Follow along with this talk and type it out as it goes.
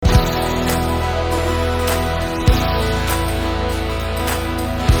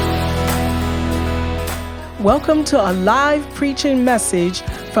Welcome to a live preaching message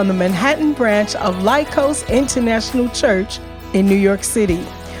from the Manhattan branch of Laikos International Church in New York City,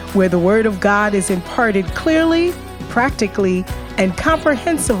 where the Word of God is imparted clearly, practically, and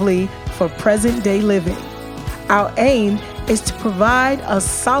comprehensively for present-day living. Our aim is to provide a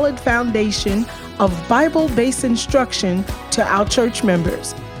solid foundation of Bible-based instruction to our church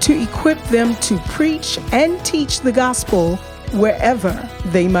members to equip them to preach and teach the gospel wherever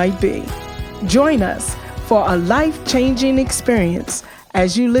they might be. Join us for a life-changing experience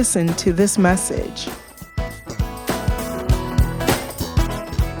as you listen to this message.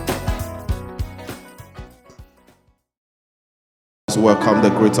 Let's welcome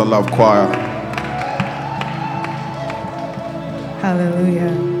the Greater Love Choir.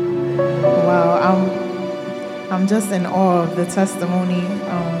 Hallelujah. Wow, I'm just in awe of the testimony.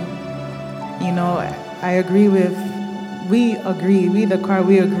 I agree with, we the choir,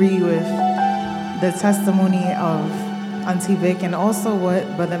 we agree with the testimony of Auntie Vic and also what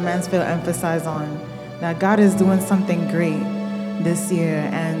Brother Mansfield emphasized on, that God is doing something great this year.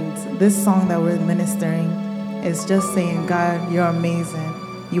 And this song that we're ministering is just saying, God, you're amazing.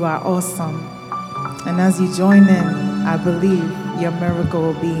 You are awesome. And as you join in, I believe your miracle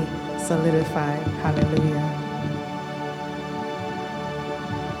will be solidified. Hallelujah.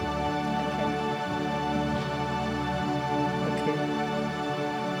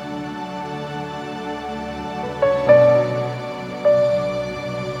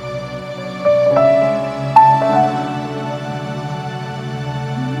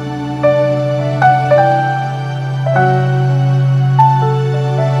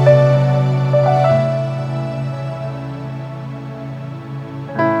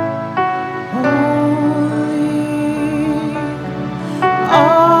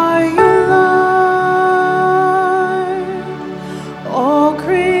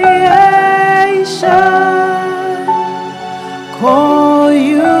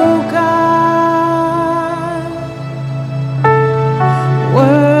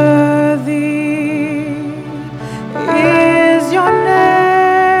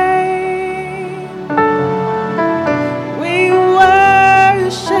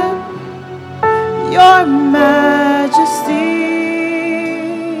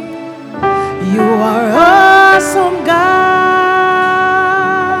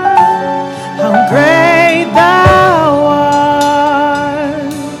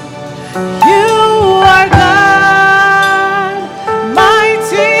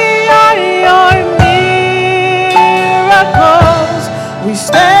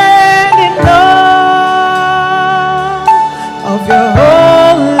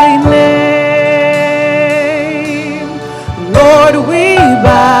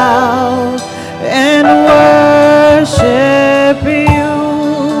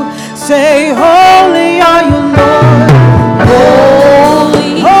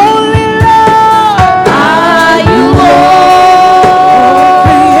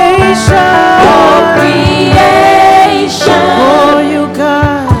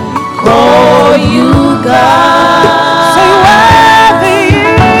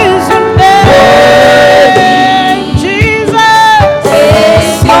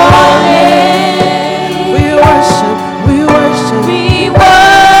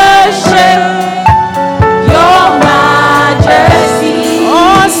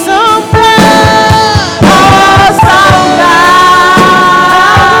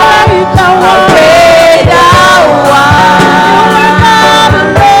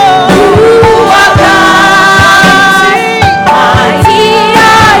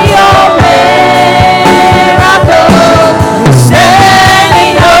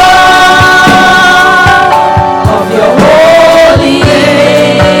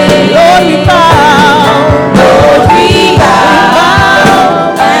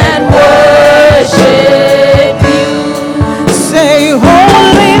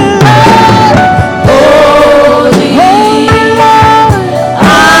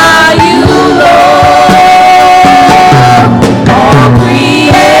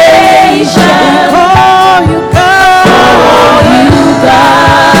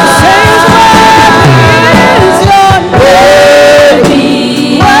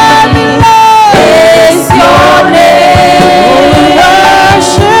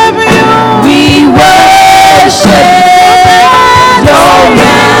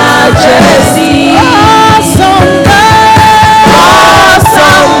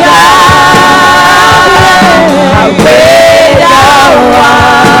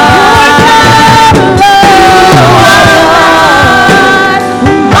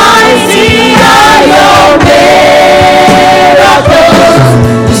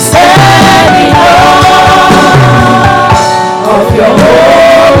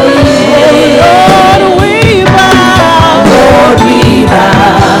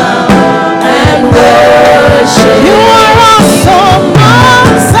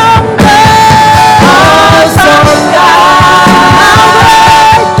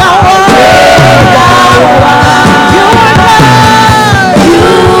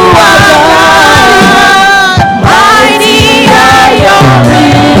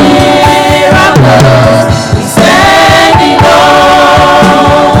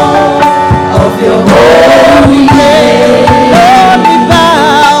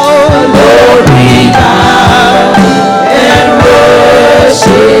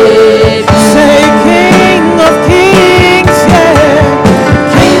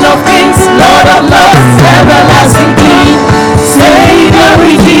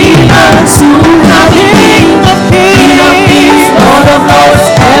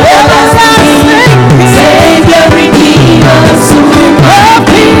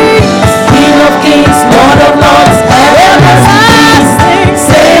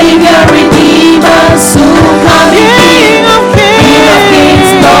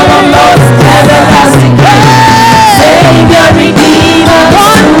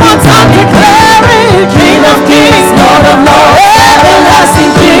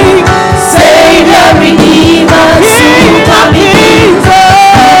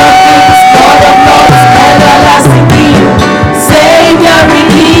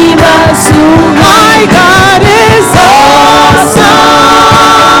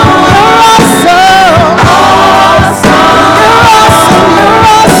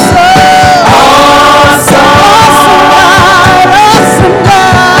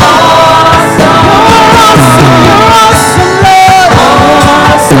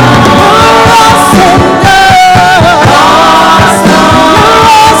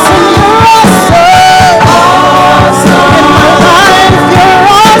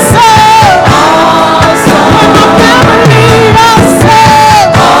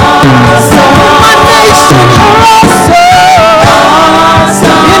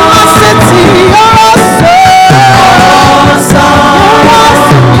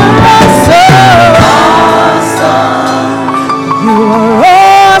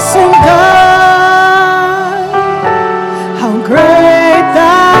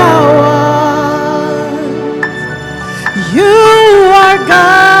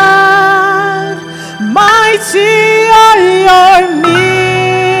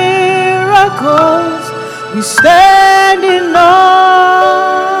 miracles. We stand in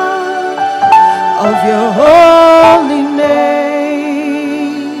awe of your holy name.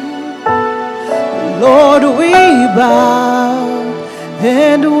 Lord, we bow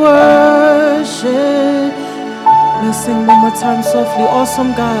and worship. Let's sing one more time softly.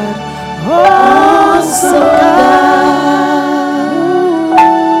 Awesome God. Awesome God.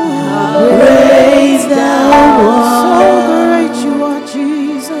 Praise thou art. So great you are,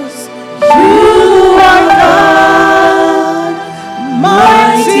 Jesus. You are God.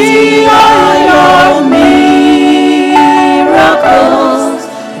 Mighty are your miracles.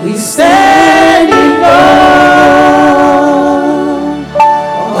 We stand in awe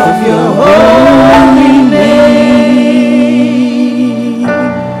of your holy name.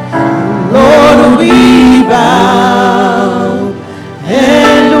 Lord, we bow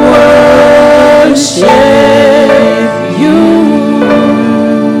and worship you.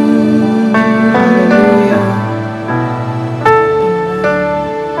 Hallelujah.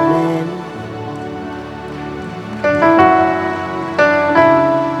 Amen.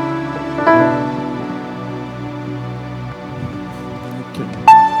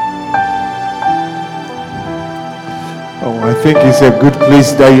 Oh, I think it's a good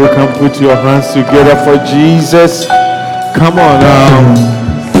place that you can put your hands together for Jesus. Come on now.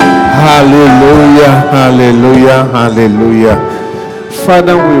 Hallelujah, hallelujah, hallelujah.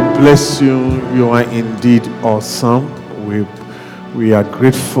 Father, we bless you. You are indeed awesome. We are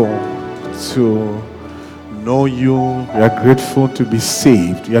grateful to know you. We are grateful to be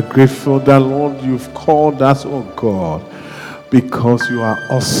saved. We are grateful that, Lord, you've called us, oh God, because you are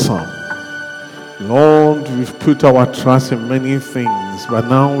awesome. Lord, we've put our trust in many things, but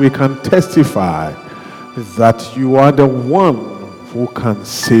now we can testify that you are the one who can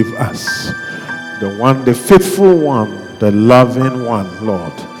save us. The one, the faithful one, the loving one,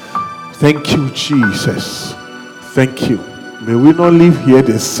 Lord. Thank you, Jesus. Thank you. May we not live here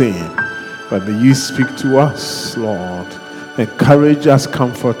the same, but may you speak to us, Lord. Encourage us,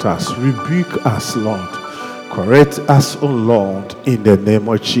 comfort us, rebuke us, Lord. Correct us, O Lord, in the name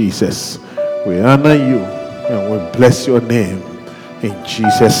of Jesus. We honor you and we bless your name in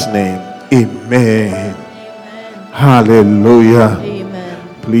Jesus' name. Amen. Hallelujah. Amen.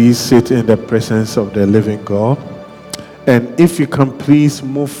 Please sit in the presence of the living God. And if you can please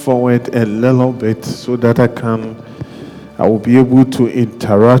move forward a little bit so that I will be able to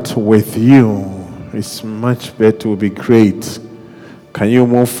interact with you. It's much better, it will be great. Can you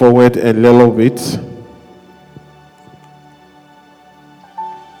move forward a little bit?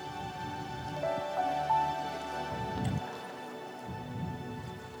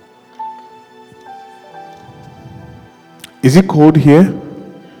 Is it cold here?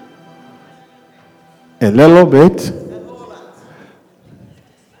 A little bit?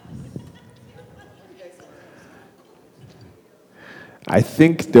 I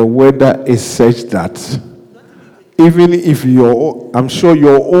think the weather is such that even if I'm sure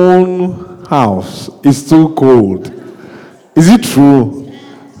your own house is too cold. Is it true?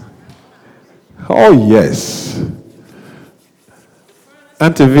 Oh, yes.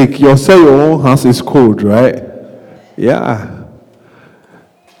 Auntie Vic, you say your own house is cold, right? Yeah.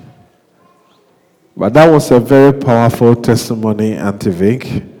 But that was a very powerful testimony, Auntie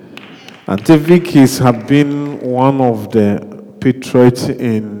Vic. Auntie Vic has been one of the patriots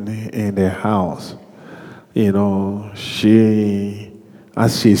in the house. You know,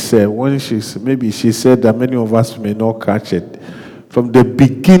 as she said, she said that many of us may not catch it. From the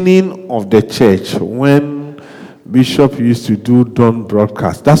beginning of the church, when Bishop used to do dawn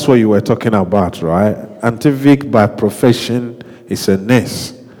broadcast, that's what you were talking about, right? Auntie Vic, by profession, is a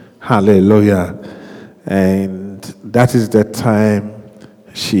nurse. Hallelujah. And that is the time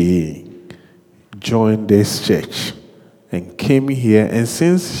she joined this church and came here. And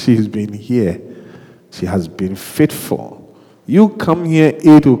since she's been here, she has been faithful. You come here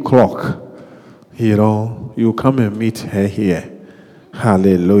 8 o'clock, you come and meet her here.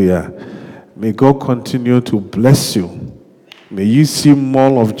 Hallelujah. May God continue to bless you. May you see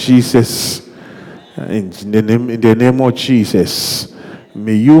more of Jesus in the name of Jesus.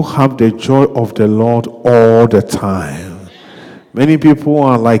 May you have the joy of the Lord all the time. Many people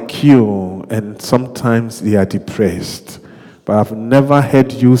are like you, and sometimes they are depressed. But I've never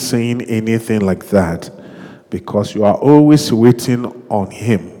heard you saying anything like that, because you are always waiting on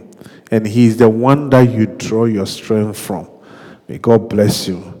Him. And He's the one that you draw your strength from. May God bless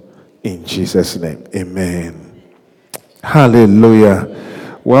you in Jesus' name. Amen. Hallelujah.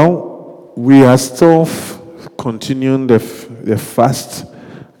 Well, we are still continuing the fast,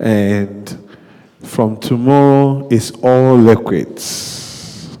 and from tomorrow is all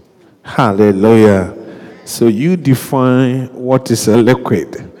liquids. Hallelujah. So you define what is a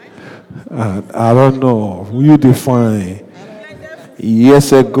liquid. I don't know. You define.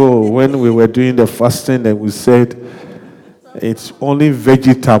 Years ago, when we were doing the fasting, and we said it's only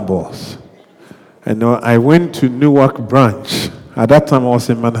vegetables. And I went to Newark branch. At that time, I was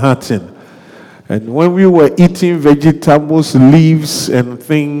in Manhattan. And when we were eating vegetables, leaves, and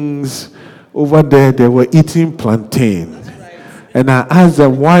things over there, they were eating plantain. And I asked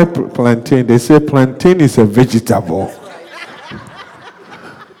them, why plantain? They said plantain is a vegetable.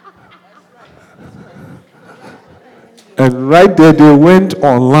 And right there, they went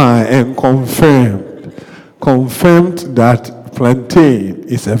online and confirmed that plantain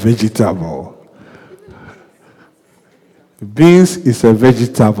is a vegetable. Beans is a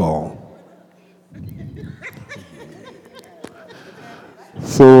vegetable.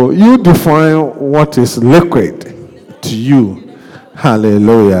 So you define what is liquid to you.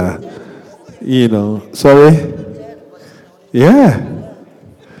 Hallelujah. Sorry? Yeah.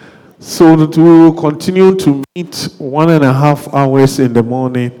 So we will continue to meet 1.5 hours in the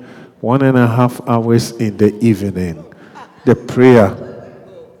morning, 1.5 hours in the evening. The prayer.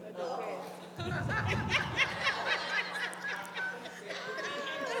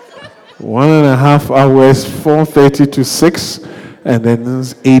 One and a half hours, 4:30 to 6, and then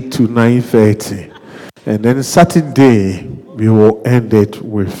 8 to 9:30. And then Saturday, we will end it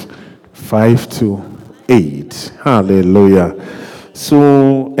with 5 to 8. Hallelujah.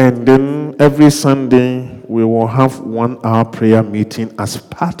 So, and then every Sunday, we will have 1 hour prayer meeting as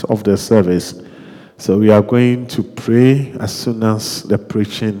part of the service. So we are going to pray as soon as the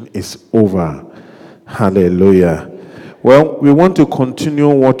preaching is over. Hallelujah. Well, we want to continue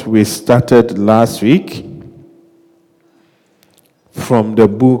what we started last week from the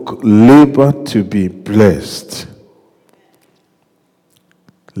book Labor to be Blessed.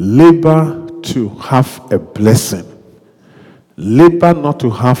 Labor to have a blessing. Labor not to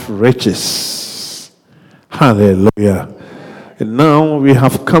have riches. Hallelujah. And now we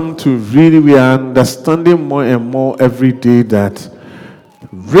have come to we are understanding more and more every day that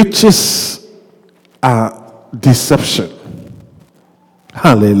riches are deception.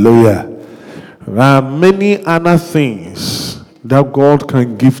 Hallelujah. There are many other things that God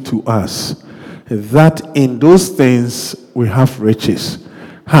can give to us, that in those things we have riches.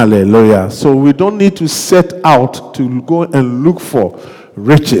 Hallelujah. So we don't need to set out to go and look for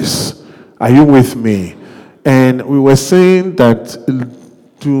riches. Are you with me? And we were saying that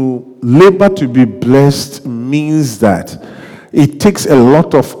to labor to be blessed means that it takes a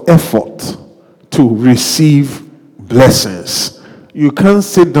lot of effort to receive blessings. You can't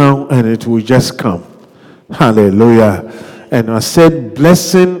sit down and it will just come. Hallelujah. And I said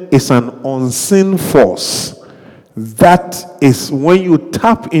blessing is an unseen force. That is when you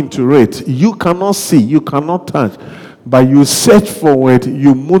tap into it, you cannot see, you cannot touch, but you search forward,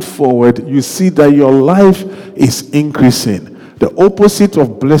 you move forward, you see that your life is increasing. The opposite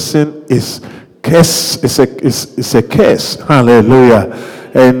of blessing is curse. It's a curse. Hallelujah.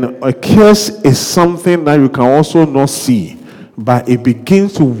 And a curse is something that you can also not see, but it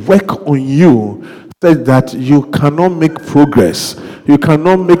begins to work on you so that you cannot make progress. You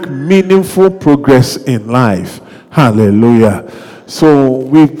cannot make meaningful progress in life. Hallelujah. So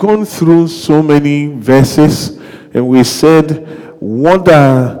we've gone through so many verses, and we said, what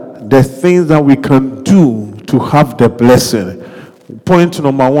are the things that we can do to have the blessing? Point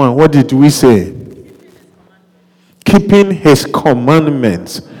number 1, what did we say? Keeping his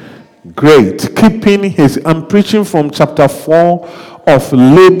commandments. Great. I'm preaching from chapter 4 of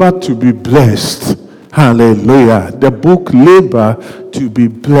Labor to be Blessed. Hallelujah. The book Labor to be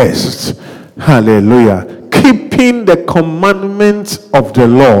Blessed. Hallelujah. Keeping the commandments of the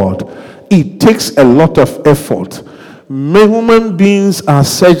Lord. It takes a lot of effort. Human beings are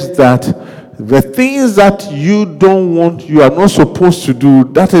such that the things that you don't want, you are not supposed to do,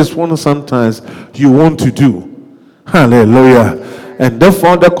 that is one sometimes you want to do. Hallelujah. And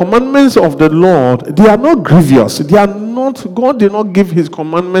therefore, the commandments of the Lord, they are not grievous. They are not, God did not give his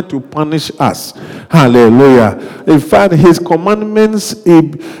commandment to punish us. Hallelujah. In fact, his commandments, they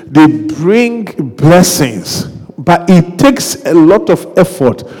bring blessings. But it takes a lot of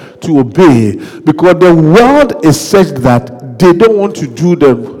effort to obey, because the world is such that they don't want to do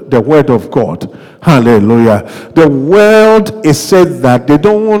the word of God. Hallelujah. The world is said that they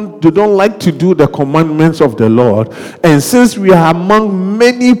don't like to do the commandments of the Lord. And since we are among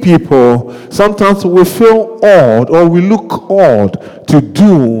many people, sometimes we feel odd or we look odd to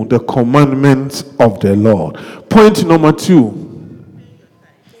do the commandments of the Lord. Point number 2.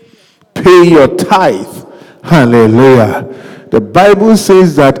 Pay your tithe. Hallelujah. The Bible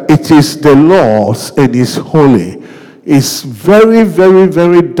says that it is the Lord's and is holy. It's very, very,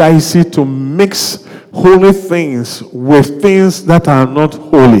 very dicey to mix holy things with things that are not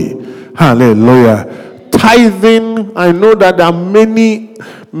holy. Hallelujah. Tithing, I know that there are many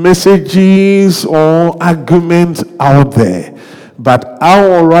messages or arguments out there, but I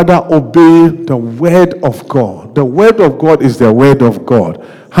will rather obey the word of God. The word of God is the word of God.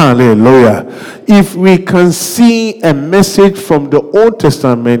 Hallelujah. If we can see a message from the Old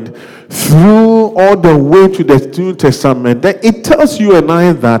Testament through all the way to the New Testament, then it tells you and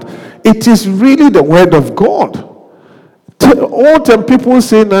I that it is really the word of God. Old time people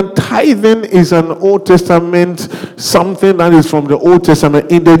say that tithing is an Old Testament, something that is from the Old Testament.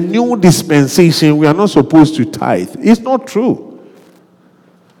 In the new dispensation, we are not supposed to tithe. It's not true.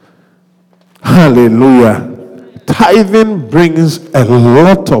 Hallelujah. Tithing brings a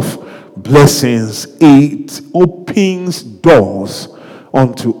lot of blessings. It opens doors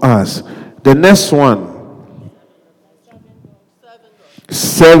unto us. The next one.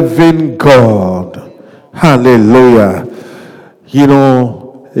 Serving God. Hallelujah. You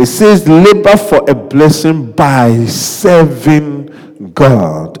know, it says labor for a blessing by serving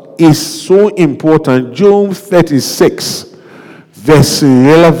God. It's so important. Job 36, verse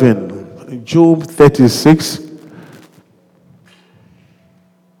 11. Job 36.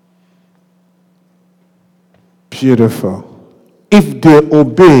 Beautiful. If they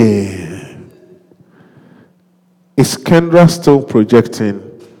obey, is Kendra still projecting?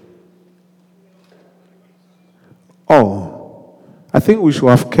 Oh, I think we should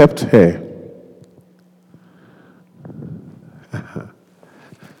have kept her.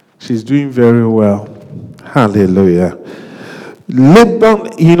 She's doing very well. Hallelujah. Labor,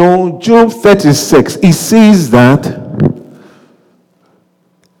 you know, Job 36, it says that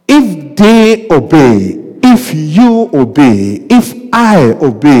if they obey, if you obey, if I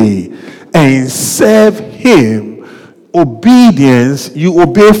obey and serve him, obedience, you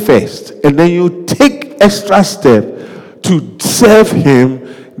obey first, and then you take extra step to serve him.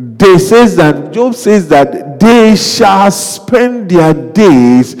 They says that Job says that they shall spend their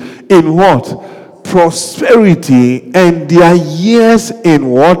days in what? Prosperity, and their years in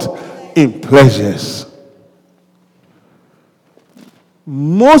what? In pleasures.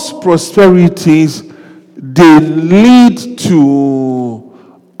 Most prosperities, they lead to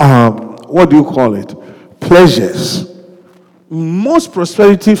what do you call it? Pleasures. Most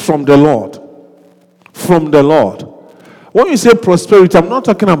prosperity from the Lord. From the Lord. When you say prosperity, I'm not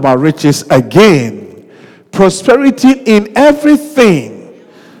talking about riches again. Prosperity in everything.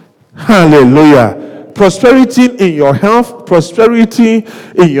 Hallelujah. Prosperity in your health, prosperity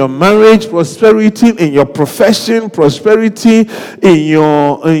in your marriage, prosperity in your profession, prosperity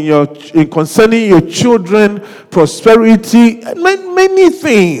in concerning your children, prosperity, many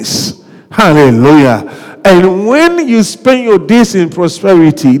things. Hallelujah. And when you spend your days in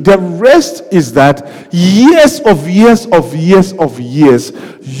prosperity, the rest is that years of years of years of years,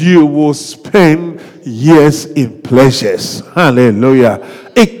 you will spend years in pleasures. Hallelujah.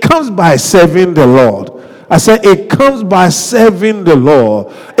 It comes by serving the Lord. I said it comes by serving the Lord.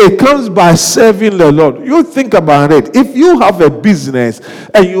 It comes by serving the Lord. You think about it. If you have a business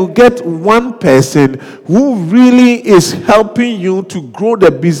and you get one person who really is helping you to grow the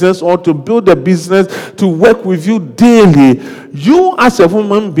business or to build the business, to work with you daily, you as a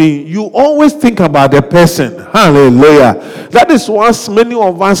human being, you always think about the person. Hallelujah. That is why many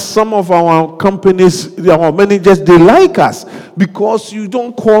of us, some of our companies, our managers, they like us because you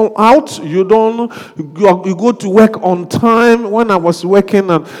don't call out, you go to work on time. When I was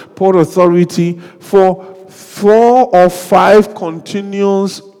working at Port Authority for 4 or 5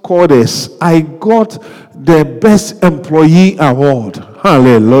 continuous quarters, I got the best employee award.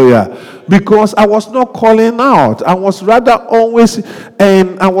 Hallelujah. Because I was not calling out. I was rather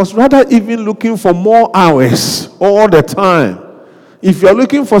even looking for more hours all the time. If you're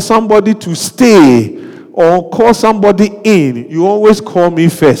looking for somebody to stay or call somebody in, you always call me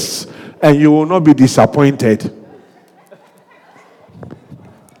first, and you will not be disappointed.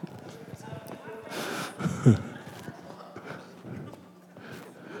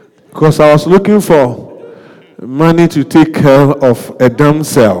 Because I was looking for money to take care of a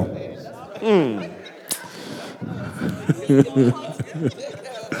damsel.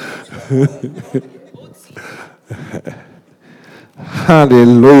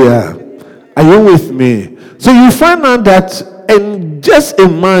 Hallelujah. Are you with me? So you find out that, and just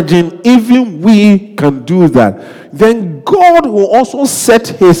imagine, even we can do that, then God will also set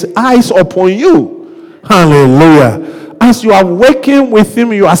his eyes upon you. Hallelujah. as you are working with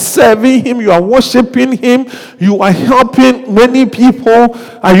him, you are serving him, you are worshiping him, you are helping many people.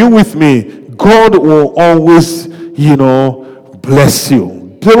 Are you with me? God will always, bless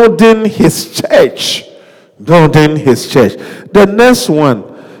you. Building his church. Building his church. The next one.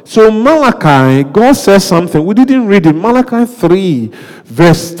 So Malachi, God says something. We didn't read it. Malachi 3,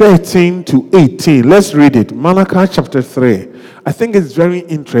 verse 13 to 18. Let's read it. Malachi chapter 3. I think it's very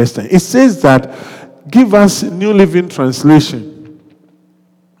interesting. It says that, give us New Living Translation.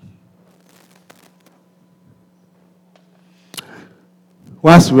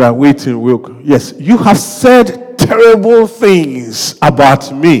 Whilst we are waiting, yes, you have said terrible things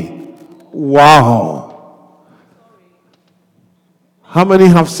about me. Wow. How many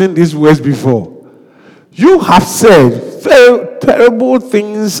have seen these words before? You have said terrible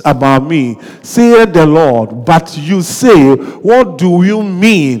things about me, saith the Lord. But you say, what do you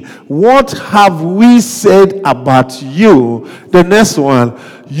mean? What have we said about you? The next one,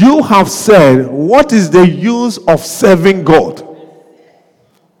 you have said, what is the use of serving God?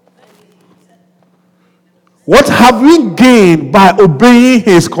 What have we gained by obeying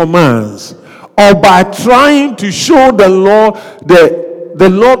his commands? Or by trying to show the Lord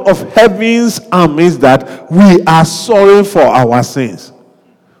of heaven's armies that we are sorry for our sins?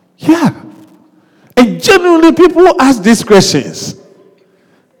 Yeah. And genuinely people ask these questions.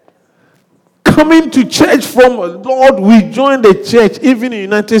 Coming to church from, Lord, we joined the church, even in the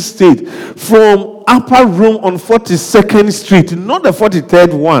United States, from upper room on 42nd Street, not the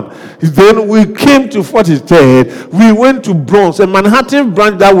 43rd one. Then we came to 43rd, we went to Bronx, a Manhattan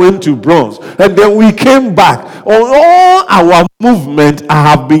branch that went to Bronx, and then we came back. On all our movement, I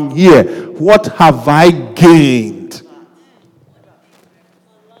have been here. What have I gained?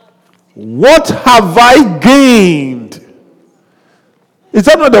 What have I gained? Is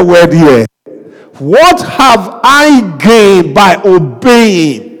that not the word here? What have I gained by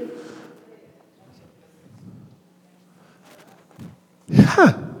obeying?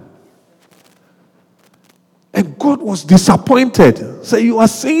 Yeah. And God was disappointed. So you are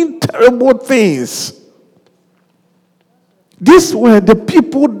saying terrible things. These were the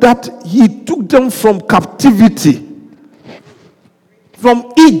people that he took them from captivity,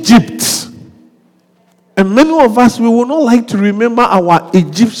 from Egypt. And many of us, we would not like to remember our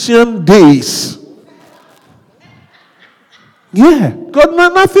Egyptian days. Yeah, God,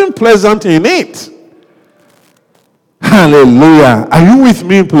 nothing pleasant in it. Hallelujah. Are you with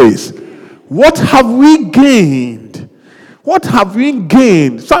me, please? What have we gained? What have we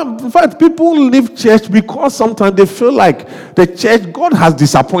gained? In fact, people leave church because sometimes they feel like the church, God has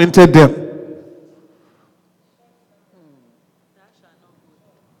disappointed them.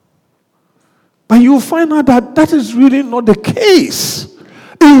 But you find out that that is really not the case.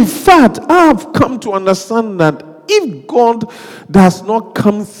 In fact, I have come to understand that if God does not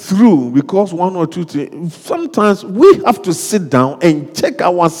come through because one or two things, sometimes we have to sit down and check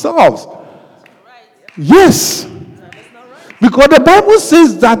ourselves. Yes. Because the Bible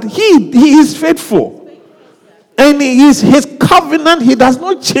says that he is faithful. And his covenant, he does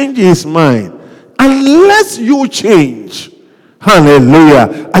not change his mind unless you change.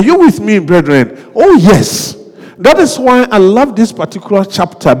 Hallelujah. Are you with me, brethren? Oh, yes. That is why I love this particular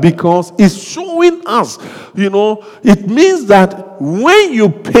chapter, because it's showing us, it means that when you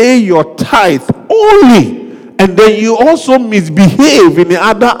pay your tithe only, and then you also misbehave in the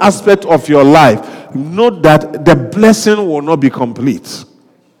other aspect of your life, note that the blessing will not be complete.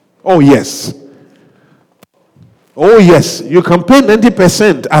 Oh, yes. Oh, yes. You can pay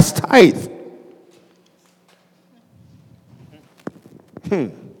 90% as tithe.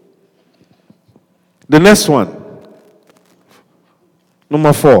 The next one.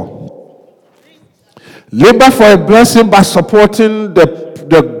 Number 4. Labor for a blessing by supporting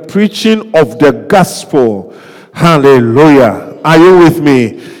the preaching of the gospel. Hallelujah. Are you with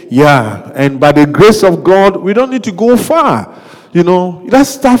me? Yeah. And by the grace of God, we don't need to go far. Let's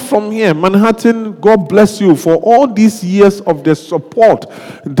start from here. Manhattan, God bless you for all these years of the support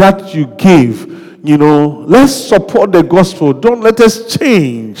that you gave. Let's support the gospel. Don't let us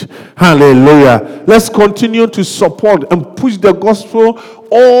change. Hallelujah. Let's continue to support and push the gospel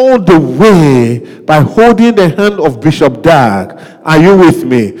all the way by holding the hand of Bishop Dag. Are you with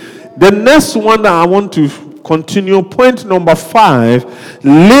me? The next one that I want to continue, point number 5,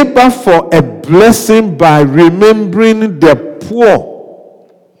 labor for a blessing by remembering the poor.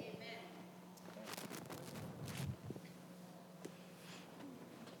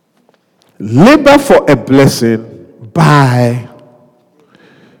 Labor for a blessing by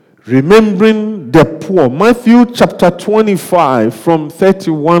remembering the poor. Matthew chapter 25 from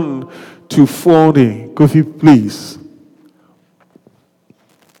 31 to 40. Could you please?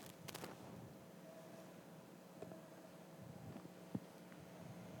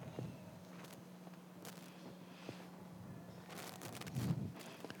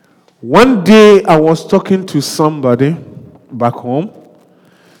 One day I was talking to somebody back home,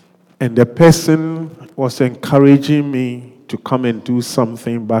 and the person was encouraging me to come and do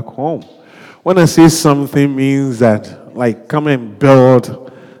something back home. When I say something, means that, like, come and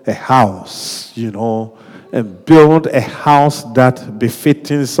build a house, and build a house that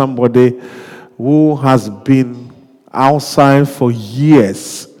befitting somebody who has been outside for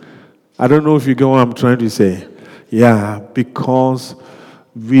years. I don't know if you get what I'm trying to say. Yeah, because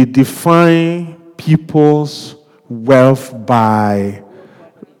we define people's wealth by,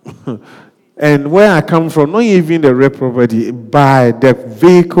 and where I come from, not even the real property, by the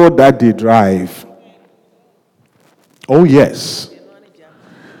vehicle that they drive. Oh, yes.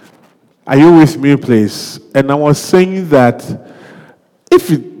 Are you with me, please? And I was saying that if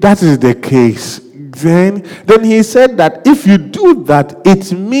that is the case, then he said that if you do that,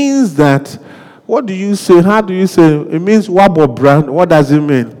 it means that, what do you say? How do you say? It means wabo brand. What does it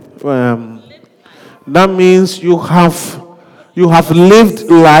mean? That means you have lived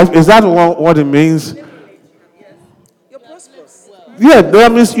life. Is that what it means? Yeah,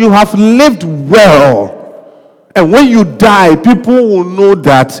 that means you have lived well. And when you die, people will know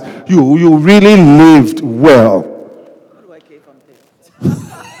that you really lived well. How do I came from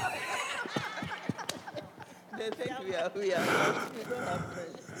They think we are.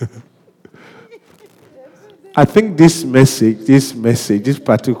 I think this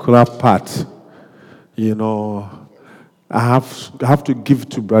particular part, I have to give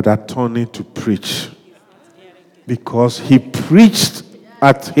to Brother Tony to preach. Because he preached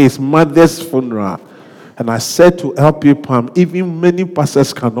at his mother's funeral. And I said to LP Palm, even many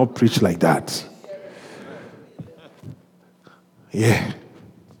pastors cannot preach like that. Yeah.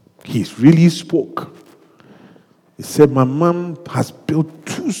 He really spoke. He said, my mom has built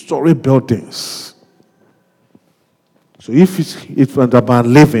 2-story buildings. So if it was about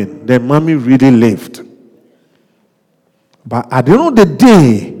living, then mommy really lived. But at the end of the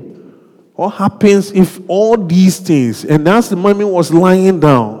day, what happens if all these things, and as the mommy was lying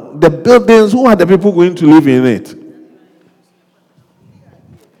down, the buildings, who are the people going to live in it?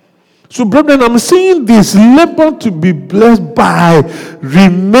 So, brethren, I'm saying this, labor to be blessed by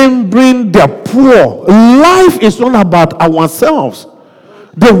remembering the poor. Life is not about ourselves.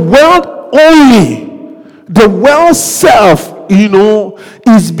 The world only. The world self,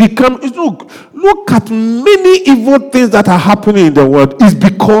 is becoming. Look at many evil things that are happening in the world. Is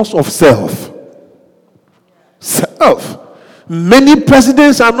because of self. Self. Many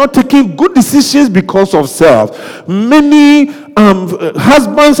presidents are not taking good decisions because of self. Many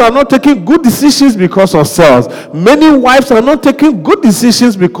husbands are not taking good decisions because of self. Many wives are not taking good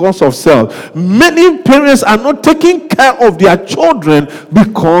decisions because of self. Many parents are not taking care of their children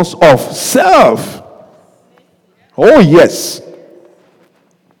because of self. Oh, yes.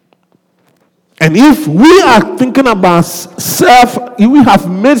 And if we are thinking about self, if we have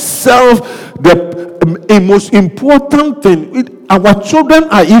made self the most important thing, our children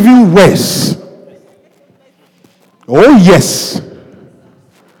are even worse. Oh, yes.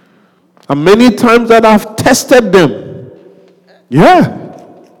 And many times that I've tested them. Yeah.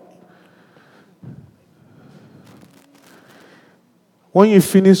 When you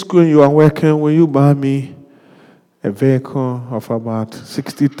finish school and you are working, will you buy me a vehicle of about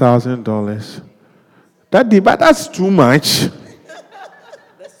 $60,000? But that's too much.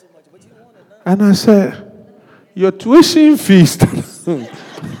 And I said, your tuition fees.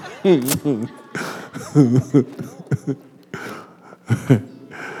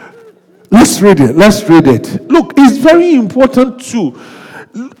 Let's read it. Look, it's very important too.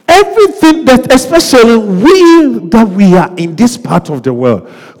 Everything that, especially we are in this part of the world,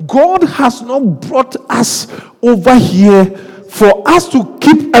 God has not brought us over here for us to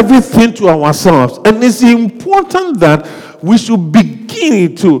keep everything to ourselves. And it's important that we should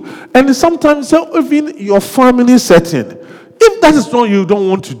begin to, and sometimes even your family setting, if that is what you don't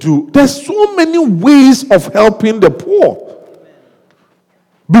want to do, there's so many ways of helping the poor.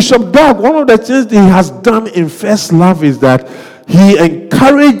 Bishop Daaku, one of the things that he has done in First Love is that he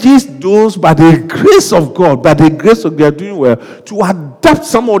encourages those by the grace of God, by the grace of God doing well, to adopt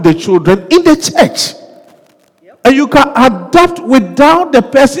some of the children in the church. And you can adapt without the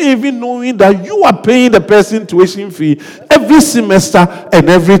person even knowing that you are paying the person tuition fee every semester and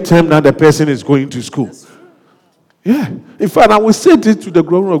every term that the person is going to school. Yeah. In fact, I will say this to the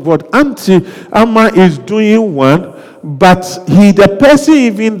glory of God. Auntie Amma is doing one, but the person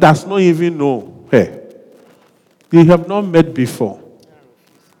even does not even know her. They have not met before.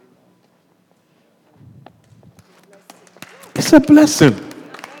 It's a blessing.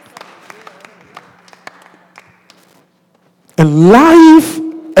 And life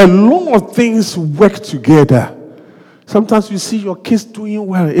a lot of things work together. Sometimes you see your kids doing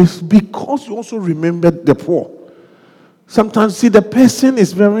well. It's because you also remember the poor. Sometimes see the person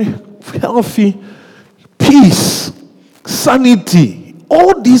is very healthy, peace, sanity,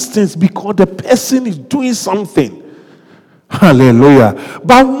 all these things because the person is doing something. Hallelujah.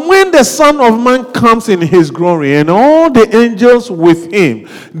 But when the Son of Man comes in his glory and all the angels with him,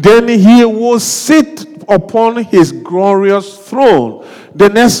 then he will sit upon his glorious throne. The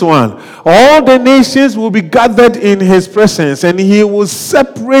next one, all the nations will be gathered in his presence, and he will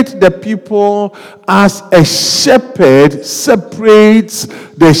separate the people as a shepherd separates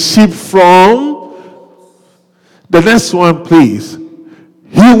the sheep from. The next one, please.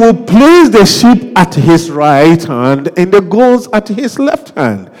 He will place the sheep at his right hand and the goats at his left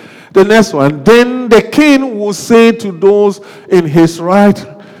hand. The next one, then the king will say to those in his right,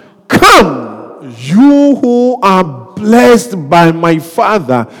 "Come, you who are blessed by my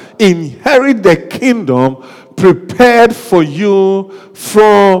Father, inherit the kingdom prepared for you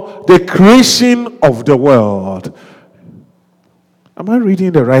from the creation of the world." Am I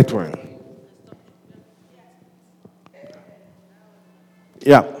reading the right one?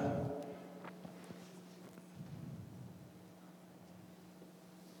 Yeah.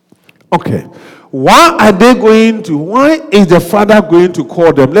 Okay. Why is the Father going to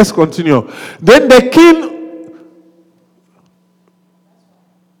call them? Let's continue. Then the king,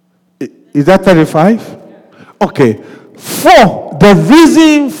 is that 35? Okay. For the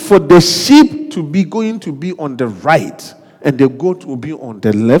reason for the sheep to be going to be on the right and the goat will be on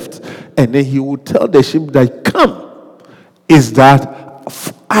the left, and then he will tell the sheep that come, is that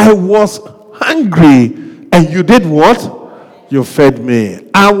I was hungry and you did what? You fed me.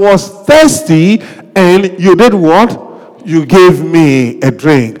 I was thirsty and you did what? You gave me a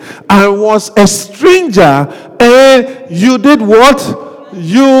drink. I was a stranger and you did what?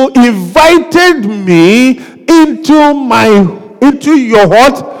 You invited me into your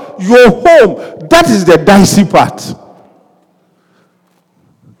what? Your home. That is the dicey part.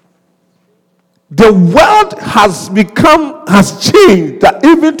 The world has changed that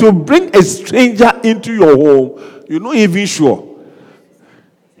even to bring a stranger into your home, you're not even sure.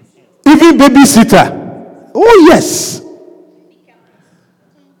 Even babysitter. Oh, yes.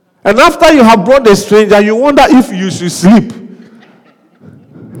 And after you have brought the stranger, you wonder if you should sleep.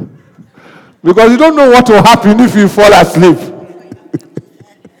 Because you don't know what will happen if you fall asleep.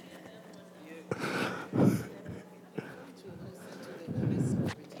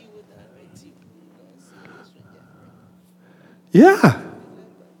 Yeah.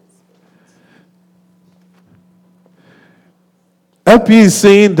 LP is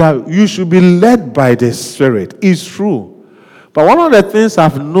saying that you should be led by the Spirit. It's true. But one of the things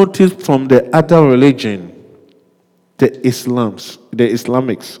I've noticed from the other religion, the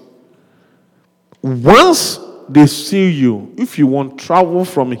Islamics, once they see you, if you want to travel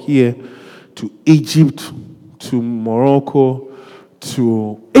from here to Egypt, to Morocco,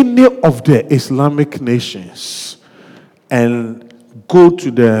 to any of the Islamic nations, and go to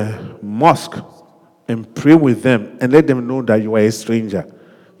the mosque and pray with them and let them know that you are a stranger,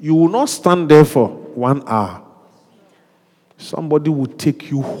 you will not stand there for 1 hour. Somebody will take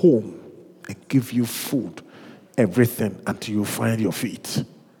you home and give you food, everything, until you find your feet.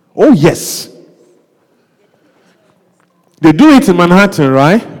 Oh, yes. They do it in Manhattan,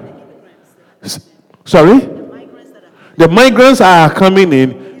 right? Sorry? The migrants are coming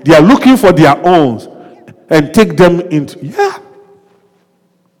in. They are looking for their own and take them into.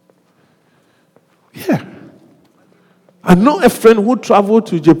 Yeah. I know a friend who traveled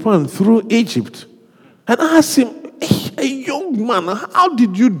to Japan through Egypt, and I asked him, "Hey, a young man, how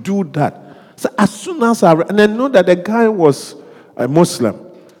did you do that?" So as soon as and I know that the guy was a Muslim.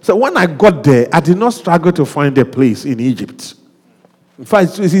 So when I got there, I did not struggle to find a place in Egypt. In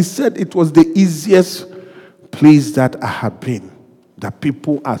fact, he said it was the easiest place that I had been. That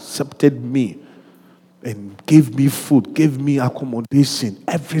people accepted me and gave me food, gave me accommodation,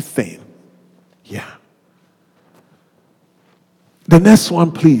 everything. Yeah. The next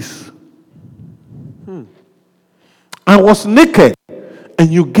one, please. I was naked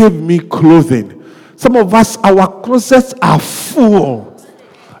and you gave me clothing. Some of us, our closets are full.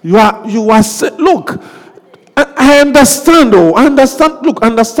 You are look, I understand,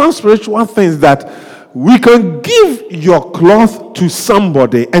 understand spiritual things that we can give your cloth to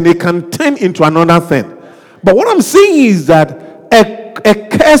somebody and it can turn into another thing. But what I'm saying is that a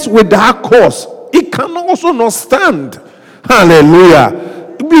curse without cause, it can also not stand.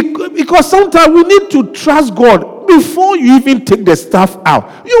 Hallelujah. Because sometimes we need to trust God before you even take the stuff out.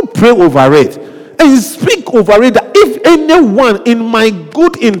 You pray over it and speak over it that if any anyone in my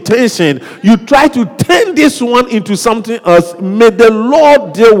good intention, you try to turn this one into something else, may the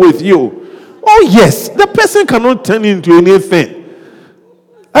Lord deal with you. Oh yes, the person cannot turn into anything.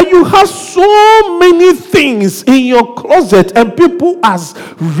 And you have so many things in your closet and people are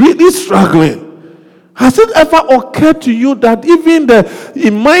really struggling. Has it ever occurred to you that even the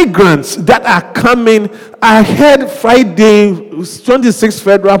immigrants that are coming, I heard Friday, 26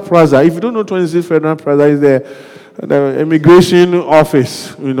 Federal Plaza. If you don't know 26 Federal Plaza, is the immigration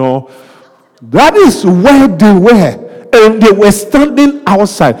office, you know. That is where they were. And they were standing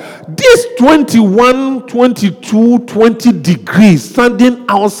outside. This 21, 22, 20 degrees standing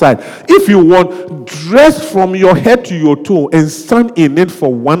outside. If you want, dress from your head to your toe and stand in it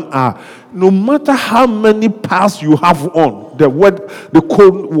for 1 hour. No matter how many pants you have on, the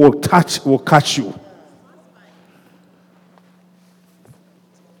cold will catch you.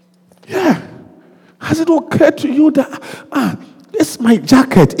 Yeah. Has it occurred to you that, this is my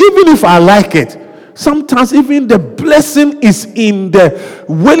jacket, even if I like it? Sometimes even the blessing is in the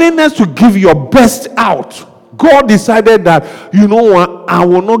willingness to give your best out. God decided that, you know what, I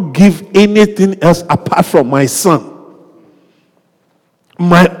will not give anything else apart from my son.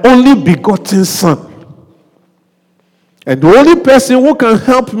 My only begotten son. And the only person who can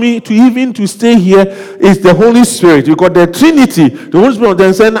help me to stay here is the Holy Spirit. You got the Trinity. The Holy Spirit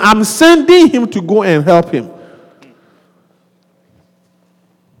then said, I'm sending him to go and help him.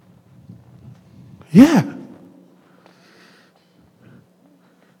 Yeah.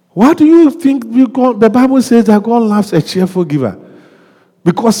 Why do you think the Bible says that God loves a cheerful giver?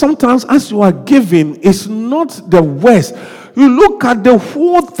 Because sometimes as you are giving, it's not the worst. You look at the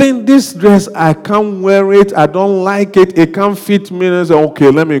whole thing, this dress, I can't wear it, I don't like it, it can't fit me, and say, okay,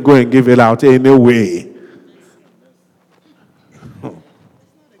 let me go and give it out anyway.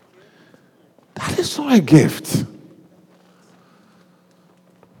 That is not a gift.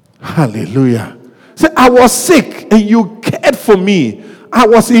 Hallelujah. Say, I was sick and you cared for me. I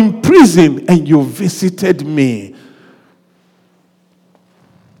was in prison and you visited me.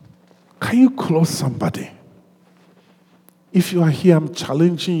 Can you close somebody? If you are here, I'm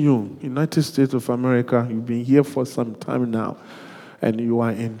challenging you. United States of America, you've been here for some time now, and you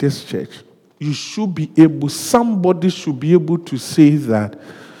are in this church. Somebody should be able to say that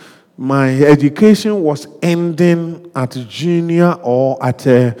my education was ending at junior or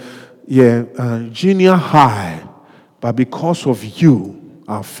at junior high, but because of you,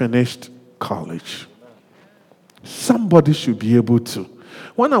 I finished college. Somebody should be able to.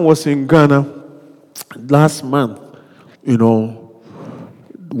 When I was in Ghana last month, you know,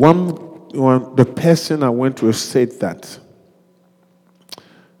 the person I went to said that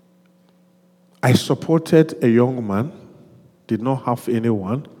I supported a young man, did not have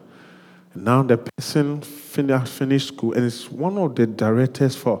anyone. Now the person finished school and is one of the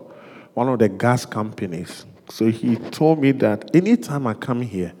directors for one of the gas companies. So he told me that anytime I come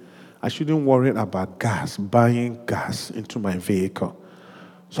here, I shouldn't worry about buying gas into my vehicle.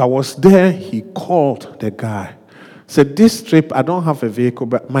 So I was there, he called the guy. Said, this trip, I don't have a vehicle,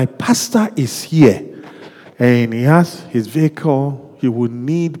 but my pastor is here. And he has his vehicle, he would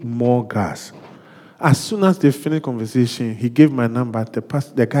need more gas. As soon as they finished conversation, he gave my number.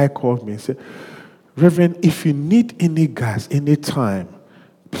 The guy called me and said, Reverend, if you need any gas anytime,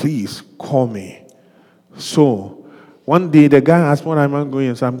 please call me. So one day the guy asked, what am I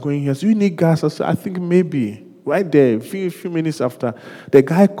going? So I'm going here. So you need gas? I said, I think maybe. Right there, a few minutes after, the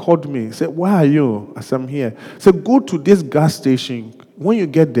guy called me. Said, where are you? I said, I'm here. He said, go to this gas station. When you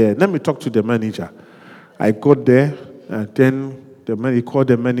get there, let me talk to the manager. I got there, and then he called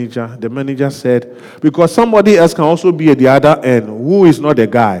the manager. The manager said, because somebody else can also be at the other end, who is not the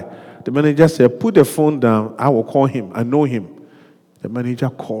guy. The manager said, put the phone down. I will call him. I know him. The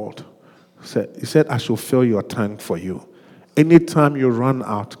manager called. He said, I shall fill your tank for you. Anytime you run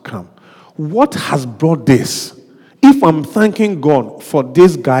out, come. What has brought this? If I'm thanking God for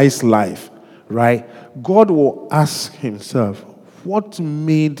this guy's life, right, God will ask himself, what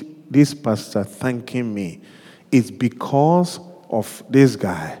made this pastor thanking me? It's because of this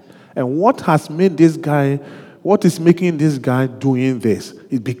guy. And what has made this guy, what is making this guy doing this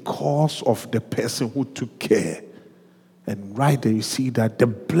is because of the person who took care. And right there you see that the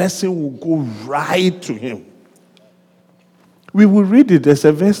blessing will go right to him. We will read it. There's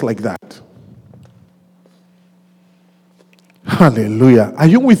a verse like that. Hallelujah. Are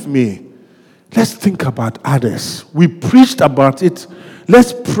you with me? Let's think about others. We preached about it.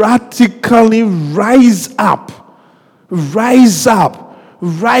 Let's practically rise up. Rise up.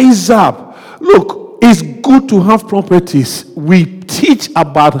 Rise up. Look, it's good to have properties. We teach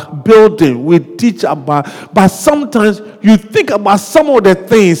about building, we teach about, but sometimes you think about some of the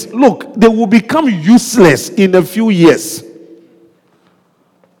things, look, they will become useless in a few years.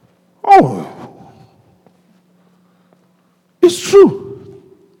 Oh, it's true.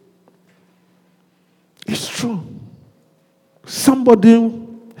 It's true. Somebody,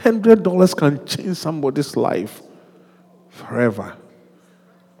 $100 can change somebody's life forever.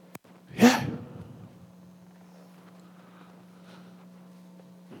 Yeah.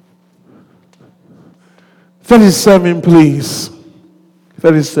 $37, please.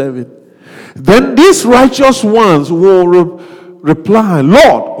 37. Then these righteous ones will reply,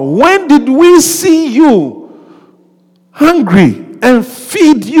 Lord, when did we see you hungry and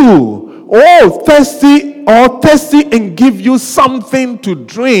feed you, or thirsty and give you something to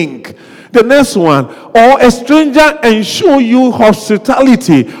drink? The next one, or a stranger and show you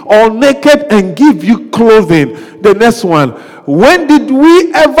hospitality, or naked and give you clothing. The next one, when did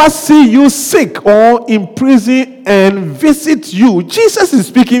we ever see you sick or in prison and visit you? Jesus is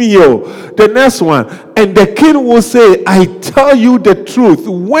speaking here. The next one, and the king will say, I tell you the truth,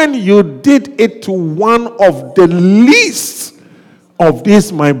 when you did it to one of the least of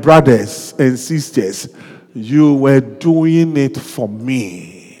these my brothers and sisters, you were doing it for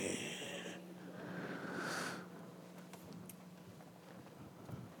me.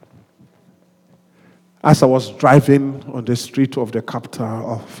 As I was driving on the street of the capital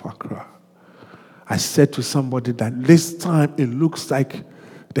of Accra, I said to somebody that this time it looks like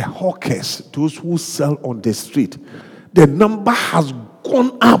the hawkers, those who sell on the street, the number has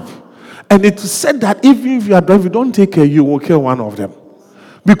gone up. And it said that even if you are driving, don't take care, you will kill one of them.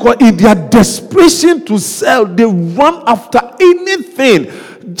 Because in their desperation to sell, they run after anything.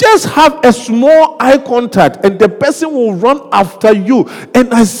 Just have a small eye contact and the person will run after you.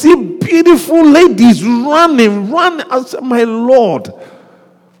 And I see beautiful ladies running. I said, my Lord.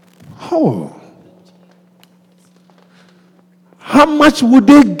 Oh. How much would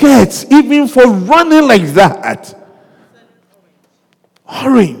they get even for running like that?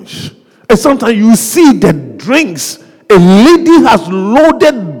 Orange. And sometimes you see the drinks. A lady has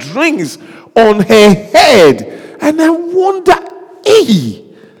loaded drinks on her head. And I wonder, hey,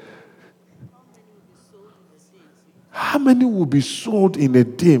 how many will be sold in a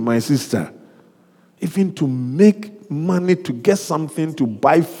day, my sister? Even to make money to get something to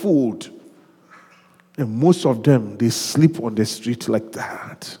buy food. And most of them, they sleep on the street like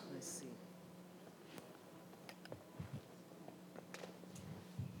that.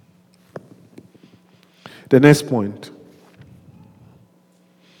 The next point.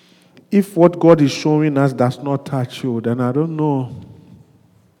 If what God is showing us does not touch you, then I don't know.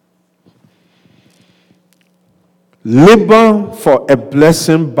 Labor for a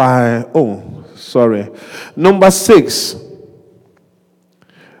blessing by, Number 6.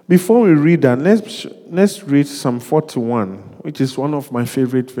 Before we read that, let's read Psalm 41, which is one of my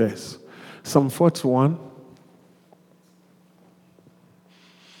favorite verses. Psalm 41.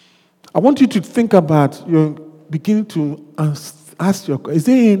 I want you to think about, you're beginning to ask your question, is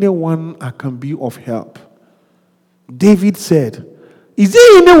there anyone I can be of help? David said, is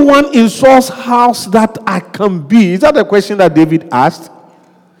there anyone in Saul's house that I can be? Is that the question that David asked?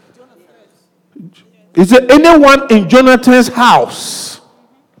 Is there anyone in Jonathan's house?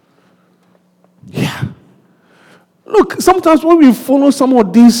 Yeah. Look, sometimes when we follow some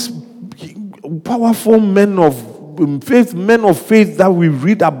of these powerful men of faith that we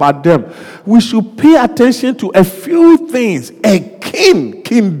read about them, we should pay attention to a few things. A king,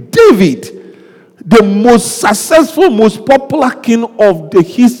 King David, the most successful, most popular king of the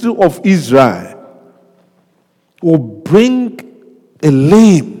history of Israel, will bring a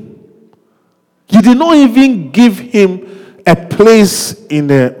lame. He did not even give him a place in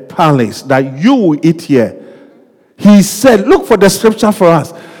the palace that you will eat here. He said, look for the scripture for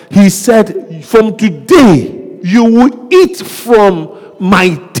us. He said, from today, you will eat from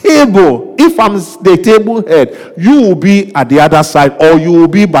my table. If I'm the table head, you will be at the other side, or you will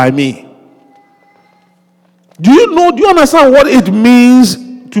be by me. Do you understand what it means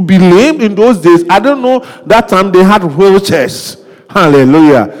to be lame in those days? I don't know, that time they had wheelchairs.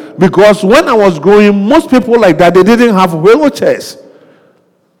 Hallelujah. Because when I was growing, most people like that, they didn't have wheelchairs.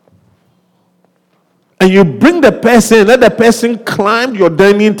 And you bring the person, let the person climb your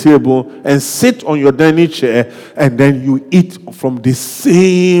dining table and sit on your dining chair, and then you eat from the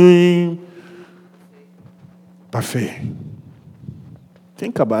same buffet.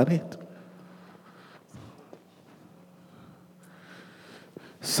 Think about it.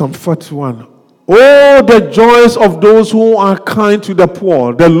 Psalm 41. Oh, the joys of those who are kind to the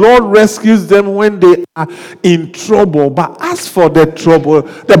poor. The Lord rescues them when they are in trouble. But as for the trouble,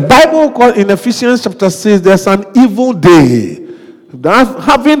 the Bible calls in Ephesians chapter 6, there's an evil day. That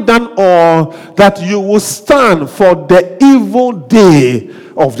having done all, that you will stand for the evil day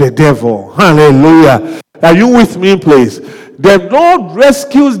of the devil. Hallelujah. Are you with me, please? The Lord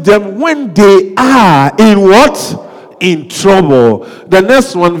rescues them when they are in what? In trouble. The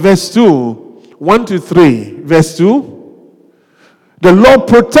next one, verse 2. 1 to 3, verse 2. The Lord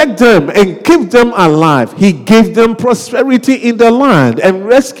protect them and keep them alive. He gave them prosperity in the land and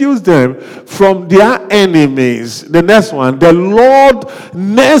rescues them from their enemies. The next one. The Lord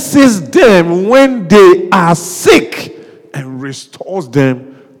nurses them when they are sick and restores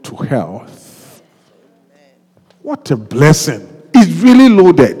them to health. What a blessing. It's really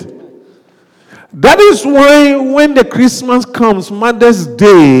loaded. That is why when the Christmas comes, Mother's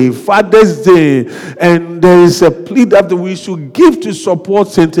Day, Father's Day, and there is a plea that we should give to support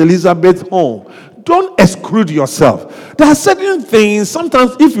St. Elizabeth Home, don't exclude yourself. There are certain things,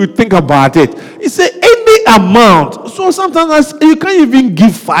 sometimes if you think about it, it's any amount. So sometimes you can't even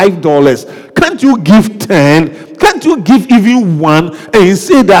give $5. Can't you give 10? Can't you give even 1 and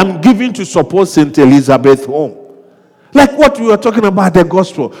say that I'm giving to support St. Elizabeth Home? Like what we were talking about, the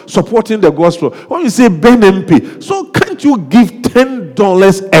gospel, supporting the gospel. When you say Ben MP, so can't you give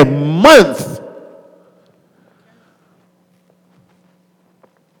 $10 a month?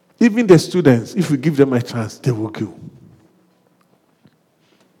 Even the students, if we give them a chance, they will go.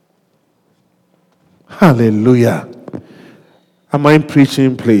 Hallelujah. Am I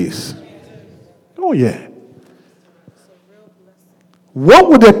preaching, please? Oh, yeah. What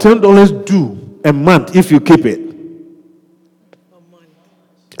would the $10 do a month if you keep it?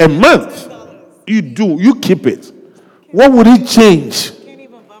 A month. You keep it. What would it change? Can't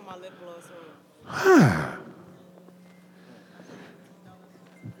even buy my lip gloss.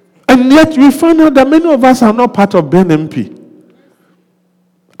 And yet we find out that many of us are not part of BNMP.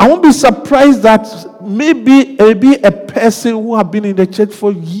 I won't be surprised that maybe a person who has been in the church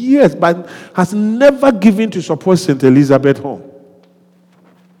for years but has never given to support St. Elizabeth Home.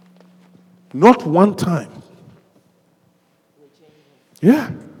 Not one time. Yeah.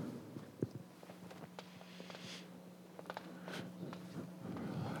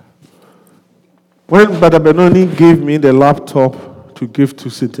 When Brother Benoni gave me the laptop to give to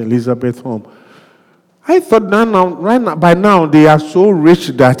St. Elizabeth Home, I thought by now they are so rich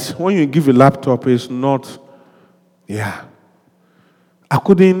that when you give a laptop, it's not, yeah. I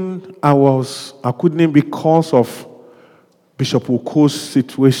couldn't because of Bishop Oko's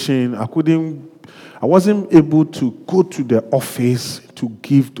situation, I wasn't able to go to the office to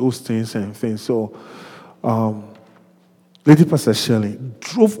give those things and things. So, Lady Pastor Shirley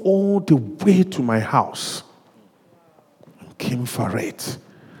drove all the way to my house and came for it.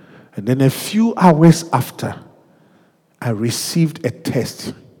 And then a few hours after, I received a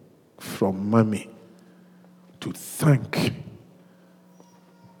text from Mommy to thank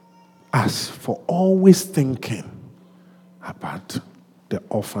us for always thinking about the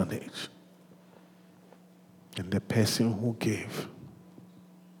orphanage and the person who gave.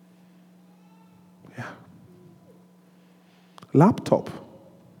 Yeah. Laptop.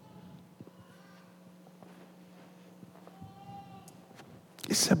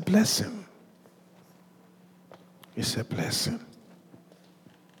 It's a blessing. It's a blessing.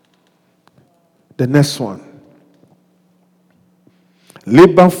 The next one.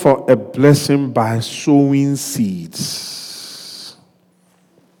 Labor for a blessing by sowing seeds.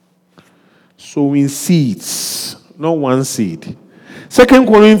 Sowing seeds, not one seed. 2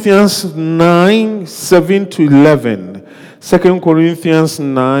 Corinthians 9, 7 to 11. 2 Corinthians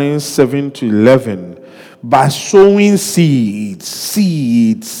 9, 7 to 11. By sowing seeds.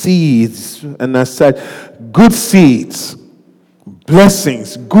 And I said, good seeds.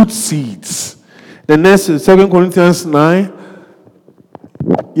 Blessings, good seeds. The next is 2 Corinthians 9.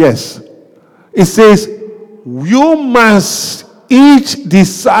 Yes. It says, you must each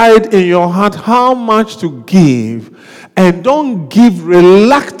decide in your heart how much to give, and don't give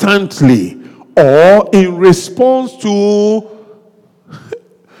reluctantly or in response to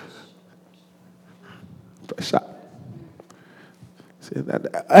pressure. Say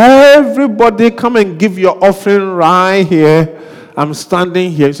that everybody come and give your offering right here. I'm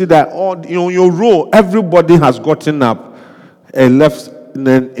standing here. You see that all in your row, everybody has gotten up and left. And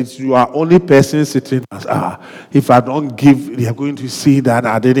then it's you are only person sitting as if I don't give, they are going to see that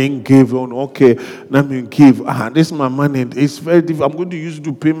I didn't give. Okay, let me give. This is my money. It's very difficult. I'm going to use it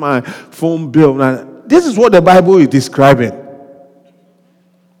to pay my phone bill. Now, this is what the Bible is describing.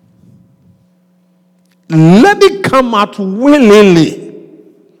 let it come out willingly.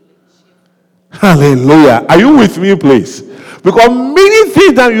 Hallelujah. Are you with me, please? Because many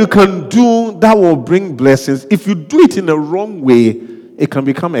things that you can do that will bring blessings, if you do it in the wrong way, it can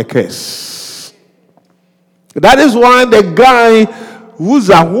become a curse. That is why the guy who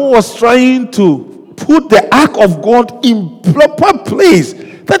was trying to put the ark of God in proper place,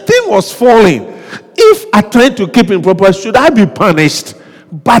 the thing was falling. If I tried to keep it proper, should I be punished?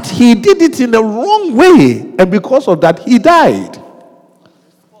 But he did it in the wrong way, and because of that, he died.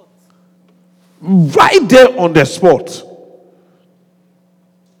 Right there on the spot.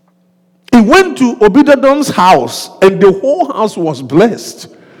 He went to Obed-Edom's house, and the whole house was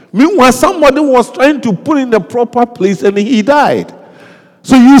blessed. Meanwhile, somebody was trying to put in the proper place, and he died.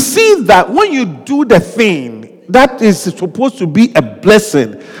 So you see that when you do the thing that is supposed to be a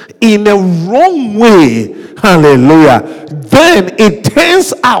blessing in a wrong way, hallelujah, then it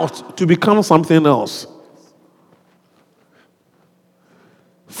turns out to become something else.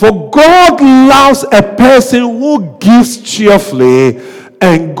 For God loves a person who gives cheerfully,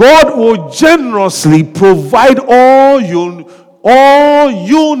 and God will generously provide all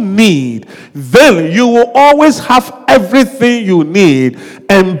you need. Then you will always have everything you need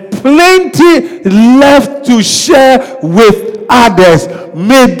and plenty left to share with others.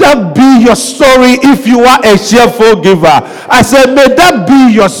 May that be your story if you are a cheerful giver. I said, may that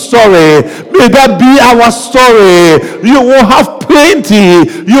be your story. May that be our story. You will have plenty.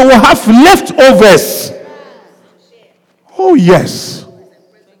 You will have leftovers. Oh, yes.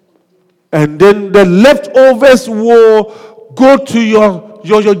 And then the leftovers will go to your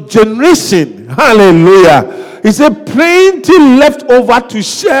generation. Hallelujah. He said, plenty left over to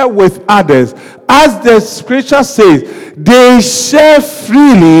share with others. As the scripture says, they share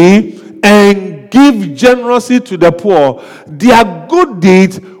freely and give generously to the poor. Their good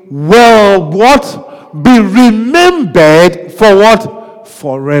deeds will what? Be remembered for what?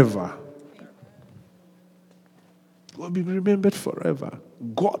 Forever. Will be remembered forever.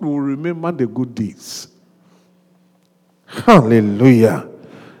 God will remember the good deeds. Hallelujah.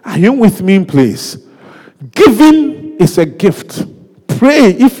 Are you with me, please? Giving is a gift.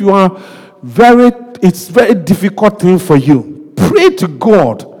 Pray if you are it's very difficult thing for you. Pray to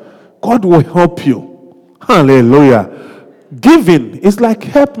God. God will help you. Hallelujah. Giving is like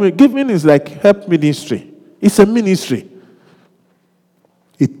help. Giving is like help ministry. It's a ministry.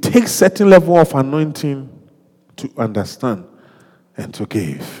 It takes certain level of anointing to understand and to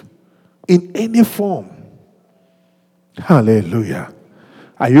give in any form. Hallelujah.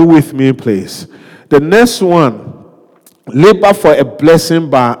 Are you with me, please? The next one, labor for a blessing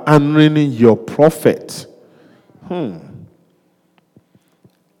by honoring your prophet.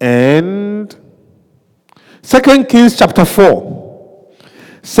 And 2 Kings chapter 4.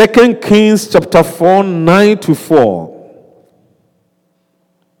 2 Kings chapter 4, 9-4.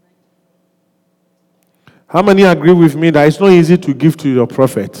 How many agree with me that it's not easy to give to your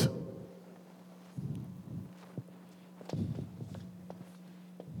prophet?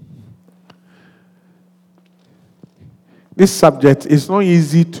 This subject is not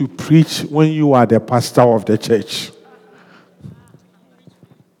easy to preach when you are the pastor of the church.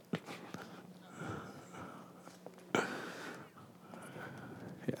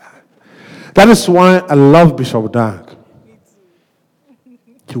 That is why I love Bishop Owusu-Daaku.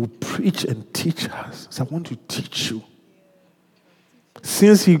 He will preach and teach us. So I want to teach you.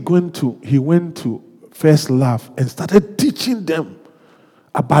 Since he went to First Love and started teaching them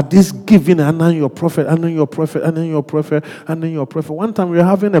about this giving, honoring your prophet, honoring your prophet, honoring your prophet, honoring your prophet. One time we were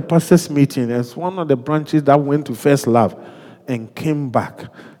having a pastors meeting. It's one of the branches that went to First Love and came back.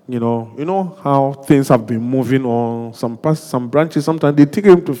 You know how things have been moving on. Some branches, sometimes they take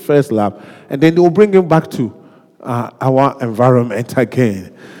him to First Love and then they will bring him back to our environment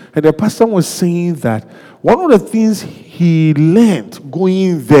again. And the pastor was saying that one of the things he learned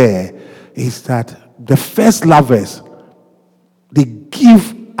going there is that the First Lovers, they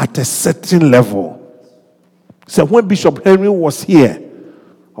give at a certain level. So when Bishop Henry was here,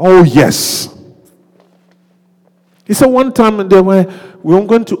 oh yes. He said one time we were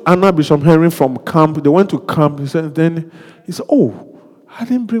going to honor Bishop Henry from camp. They went to camp. He said, oh, I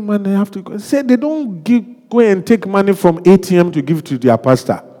didn't bring money. I have to go. He said they don't go and take money from ATM to give to their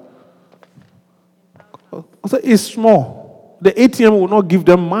pastor. I said, it's small. The ATM will not give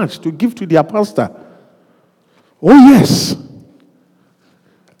them much to give to their pastor. Oh yes.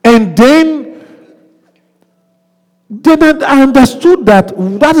 And then I understood that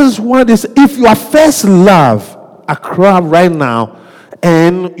is what is, if you are First Love Accra right now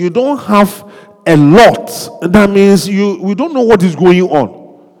and you don't have a lot, that means we don't know what is going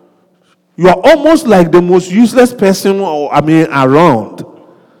on. You are almost like the most useless person, around.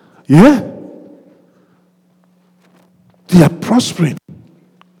 Yeah? They are prospering.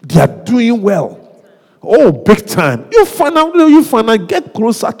 They are doing well. Oh, big time. You find out, get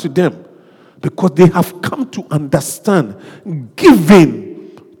closer to them. Because they have come to understand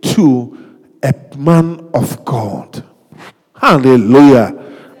giving to a man of God. Hallelujah.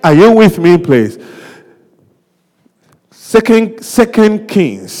 Are you with me, please? Second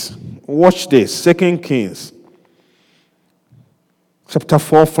Kings. Watch this. 2 Kings. Chapter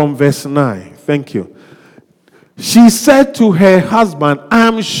 4 from verse 9. Thank you. She said to her husband, I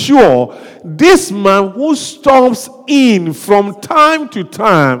am sure this man who stops in from time to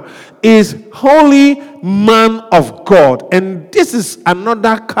time is holy man of God. And this is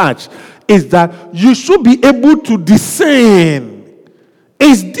another catch, is that you should be able to discern.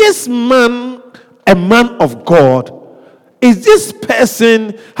 Is this man a man of God? Is this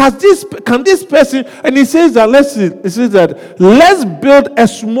person, can this person, and he says that, let's build a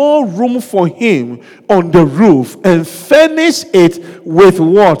small room for him on the roof and furnish it with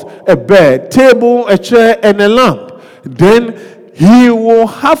what? A bed, table, a chair, and a lamp. Then he will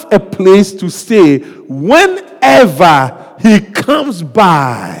have a place to stay whenever he comes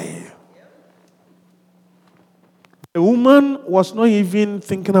by. The woman was not even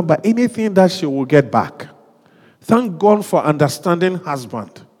thinking about anything that she will get back. Thank God for understanding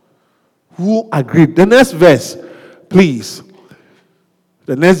husband who agreed. The next verse, please.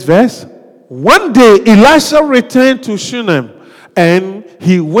 The next verse. One day Elisha returned to Shunem and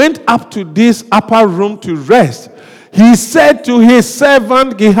he went up to this upper room to rest. He said to his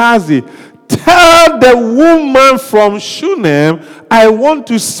servant Gehazi, tell the woman from Shunem I want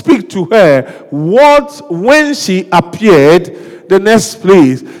to speak to her. When she appeared, the next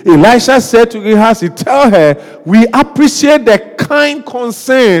place, Elisha said to Gehazi, tell her, we appreciate the kind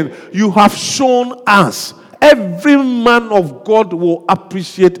concern you have shown us. Every man of God will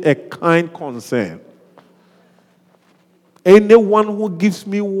appreciate a kind concern. Anyone who gives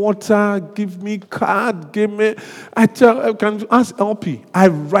me water, give me card, I can ask LP. I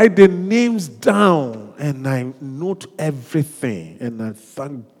write the names down and I note everything and I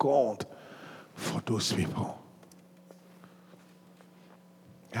thank God for those people.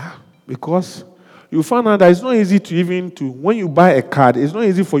 Yeah, because you find out that it's not easy when you buy a card, it's not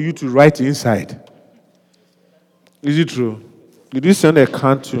easy for you to write inside. Is it true? Did you send a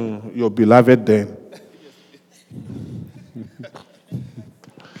card to your beloved then?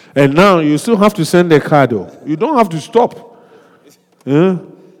 And now you still have to send a card, though. You don't have to stop. Yeah?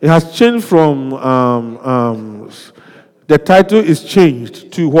 It has changed from, the title is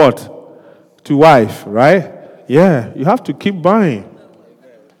changed to what? To wife, right? Yeah, you have to keep buying.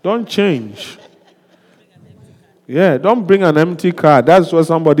 Don't change. Yeah, don't bring an empty card. That's what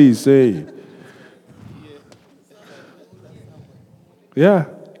somebody is saying. Yeah.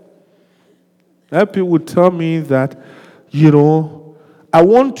 That people would tell me that, I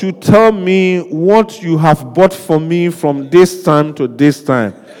want you to tell me what you have bought for me from this time to this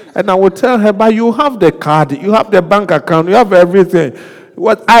time. And I will tell her, but you have the card, you have the bank account, you have everything.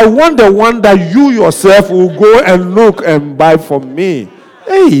 I want the one that you yourself will go and look and buy for me.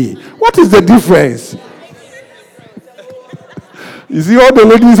 Hey, what is the difference? You see, all the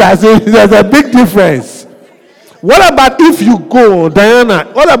ladies are saying there's a big difference. What about if you go, Diana?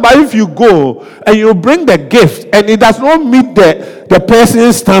 What about if you go and you bring the gift and it does not meet the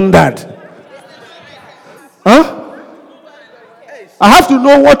person's standard? Huh? I have to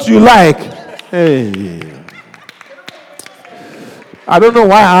know what you like. Hey. I don't know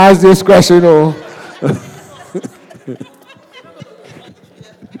why I asked this question.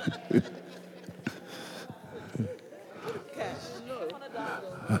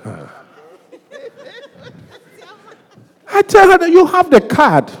 I tell her that you have the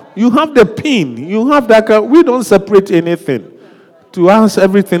card, you have the pin, you have that card. We don't separate anything. To us,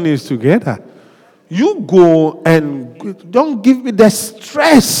 everything is together. You go and don't give me the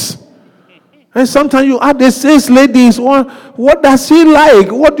stress. And sometimes you ask the sales ladies, what does she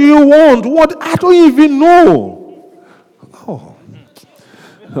like? What do you want? I don't even know. Oh,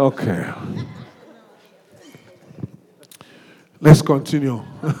 okay. Let's continue.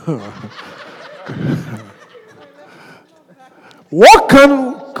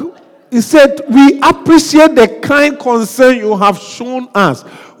 He said, we appreciate the kind concern you have shown us.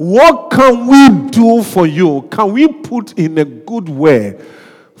 What can we do for you? Can we put in a good word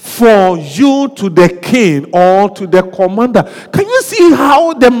for you to the king or to the commander? Can you see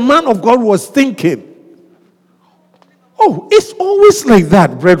how the man of God was thinking? Oh, it's always like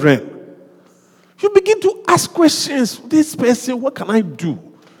that, brethren. You begin to ask questions. This person, what can I do?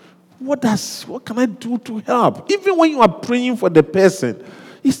 What can I do to help? Even when you are praying for the person,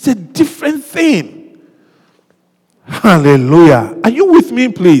 it's a different thing. Hallelujah. Are you with me,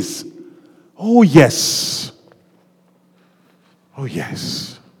 please? Oh, yes. Oh,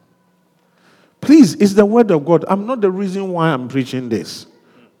 yes. Please, it's the word of God. I'm not the reason why I'm preaching this.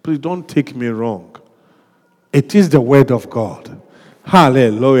 Please don't take me wrong. It is the word of God.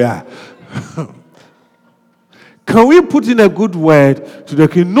 Hallelujah. Can we put in a good word to the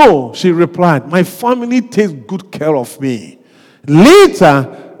king? No, she replied, my family takes good care of me.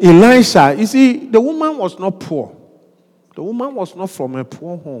 Later, Elisha, you see, the woman was not poor. The woman was not from a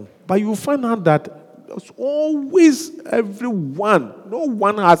poor home. But you find out that there's always everyone. No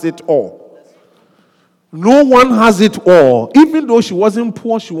one has it all. No one has it all. Even though she wasn't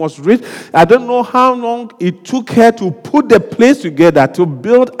poor, she was rich. I don't know how long it took her to put the place together, to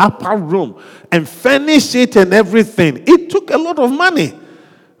build upper room and furnish it and everything. It took a lot of money.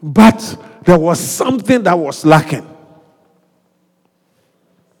 But there was something that was lacking.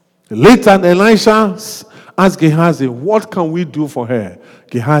 Later, Elisha asked Gehazi, what can we do for her?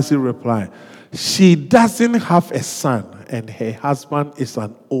 Gehazi replied, she doesn't have a son and her husband is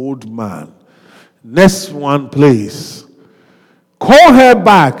an old man. Next one, please. Call her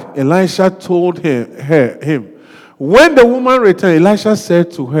back. Elisha told him. When the woman returned, Elisha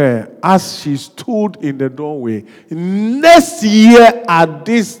said to her, as she stood in the doorway, next year at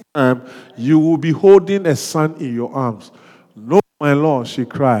this time, you will be holding a son in your arms. No, my Lord, she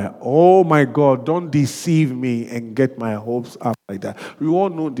cried. Oh, my God, don't deceive me and get my hopes up like that. We all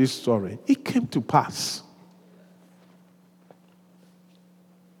know this story. It came to pass.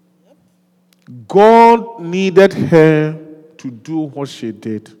 God needed her to do what she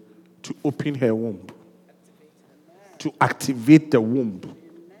did, to open her womb, to activate the womb.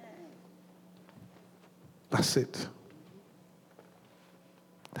 That's it.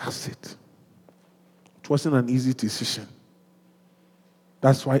 That's it. It wasn't an easy decision.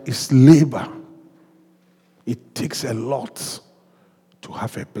 That's why it's labor. It takes a lot to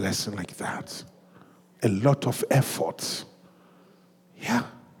have a blessing like that. A lot of effort. Yeah.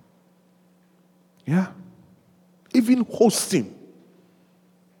 Yeah. Even hosting.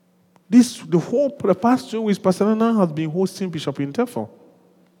 The past 2 weeks, Pastor Nana has been hosting Bishop Intefo.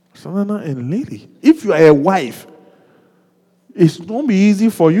 Pastor Nana and Lady. If you are a wife, it's not be easy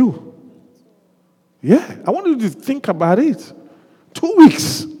for you. Yeah. I want you to think about it. 2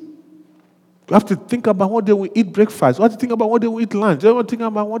 weeks. You have to think about what they will eat breakfast. You have to think about what they will eat lunch. You have to think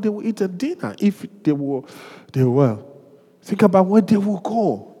about what they will eat at dinner. If they will. Think about where they will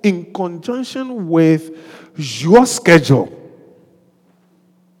go in conjunction with your schedule.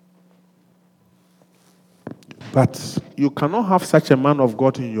 But you cannot have such a man of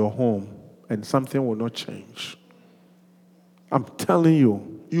God in your home and something will not change. I'm telling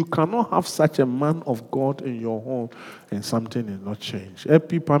you, you cannot have such a man of God in your home and something will not change.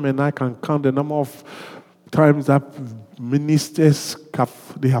 People and I can count the number of times that ministers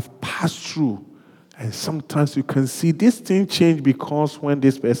they have passed through. And sometimes you can see this thing change because when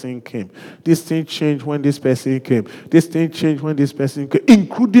this person came. This thing changed when this person came. This thing changed when this person came,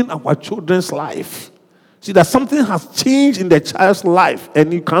 including our children's life. See that something has changed in the child's life,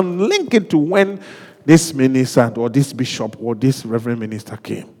 and you can link it to when this minister or this bishop or this reverend minister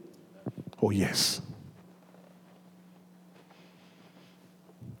came. Oh, yes.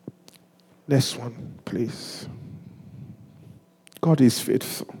 Next one, please. God is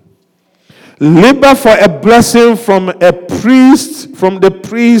faithful. Labor for a blessing from the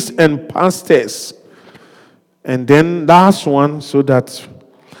priest and pastors. And then last one, so that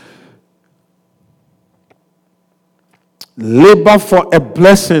labor for a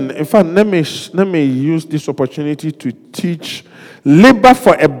blessing. In fact, let me use this opportunity to teach labor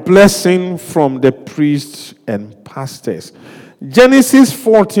for a blessing from the priests and pastors. Genesis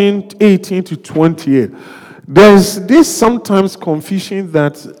 14:18 to 28. There's this sometimes confusion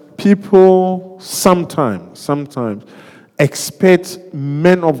that people sometimes expect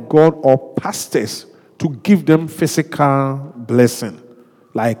men of God or pastors to give them physical blessing,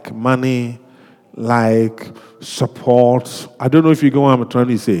 like money, like support. I don't know if you get what I'm trying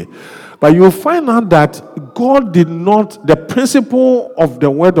to say. But you'll find out that God did not, the principle of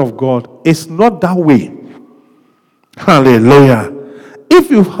the word of God is not that way. Hallelujah. If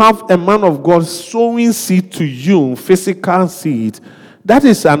you have a man of God sowing seed to you, physical seed, that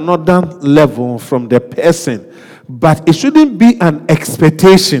is another level from the person. But it shouldn't be an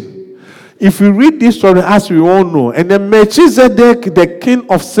expectation. If we read this story, as we all know, and then Melchizedek, the king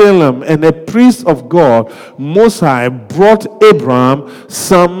of Salem and a priest of God, Most High, brought Abraham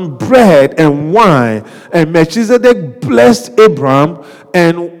some bread and wine. And Melchizedek blessed Abraham,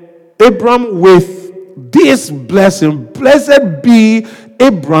 and Abram with this blessing. Blessed be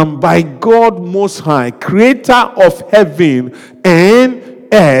Abram by God Most High, creator of heaven and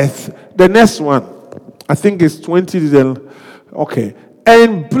earth. The next one, I think it's 20. Okay.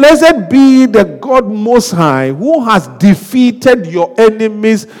 And blessed be the God Most High, who has defeated your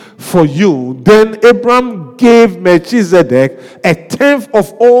enemies for you. Then Abram gave Melchizedek a tenth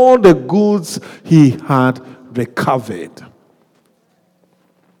of all the goods he had recovered.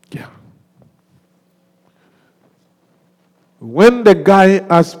 Yeah. When the guy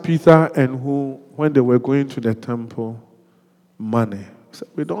asked Peter and who, when they were going to the temple, money, he said,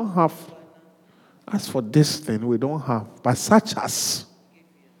 we don't have. As for this thing, we don't have. But such as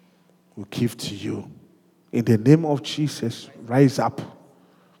will give to you. In the name of Jesus, rise up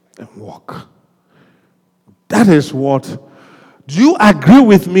and walk. That is what. Do you agree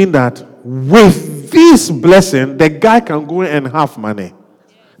with me that with this blessing, the guy can go and have money?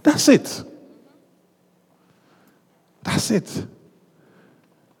 That's it. That's it.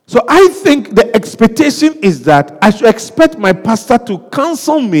 So I think the expectation is that I should expect my pastor to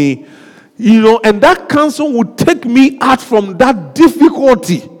counsel me, and that counsel would take me out from that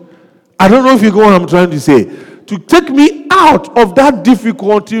difficulty. I don't know if you get what I'm trying to say. To take me out of that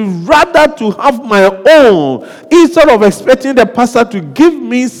difficulty, rather to have my own, instead of expecting the pastor to give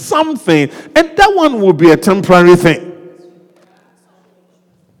me something. And that one will be a temporary thing.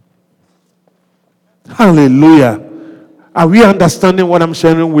 Hallelujah. Are we understanding what I'm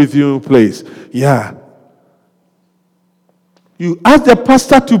sharing with you, please? Yeah. You ask the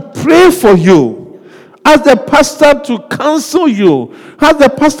pastor to pray for you. Ask the pastor to counsel you. Ask the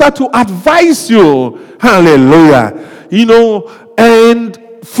pastor to advise you. Hallelujah. And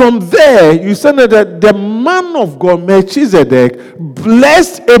from there, you said that the man of God, Melchizedek,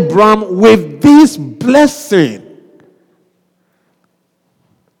 blessed Abram with this blessing.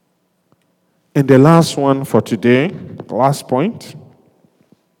 And the last one for today, the last point.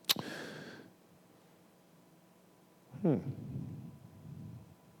 And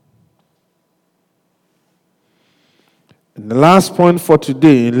the last point for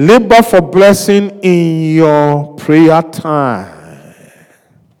today, labor for blessing in your prayer time.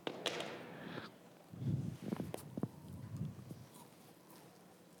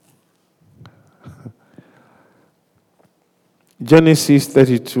 Genesis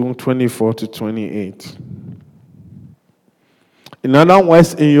 32, 24 to 28. In other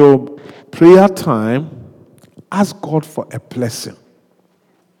words, in your prayer time, ask God for a blessing.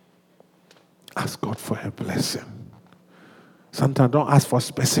 Ask God for a blessing. Sometimes don't ask for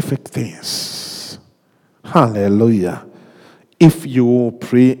specific things. Hallelujah. If you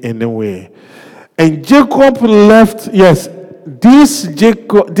pray anyway. And Jacob left, this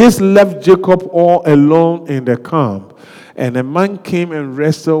left Jacob all alone in the camp. And a man came and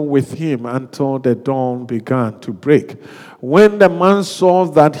wrestled with him until the dawn began to break. When the man saw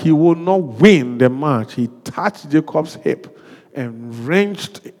that he would not win the match, he touched Jacob's hip and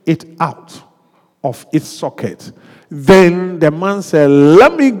wrenched it out of its socket. Then the man said,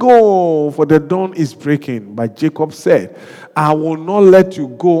 let me go, for the dawn is breaking. But Jacob said, I will not let you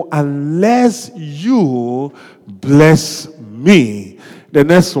go unless you bless me. The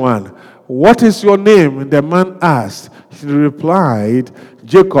next one, what is your name? The man asked. He replied,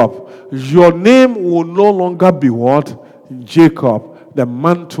 Jacob. Your name will no longer be what? Jacob. The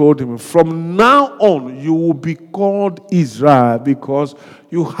man told him, from now on you will be called Israel, because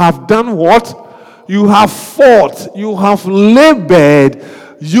you have done what? You have fought, you have labored,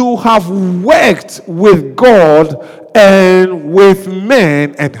 you have worked with God and with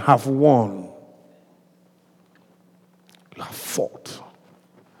men and have won. You have fought.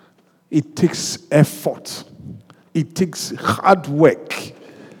 It takes effort. It takes hard work.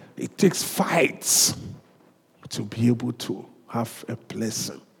 It takes fights to be able to have a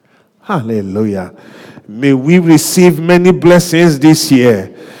blessing. Hallelujah. May we receive many blessings this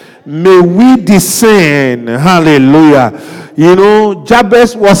year. May we discern. Hallelujah.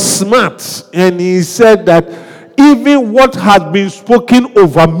 Jabez was smart, and he said that even what had been spoken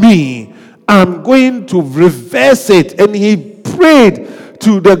over me, I'm going to reverse it. And he prayed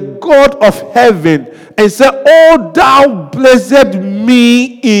to the God of heaven and said, oh, thou blessed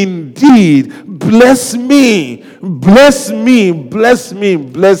me indeed. Bless me, bless me, bless me,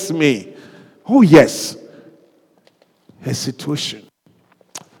 bless me. Oh, yes. His situation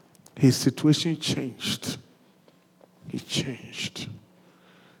changed. He changed.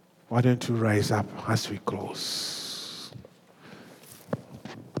 Why don't you rise up as we close?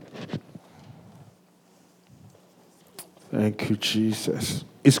 Thank you, Jesus.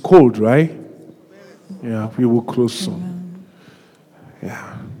 It's cold, right? Yeah, we will close soon.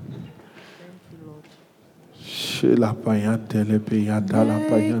 Yeah.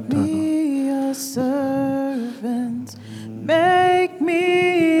 a servant. Make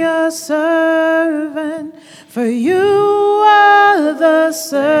me a servant. For you are the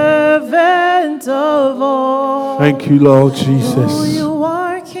servant of all. Thank you, Lord Jesus. Though you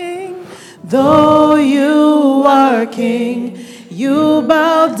are king, though you are king, you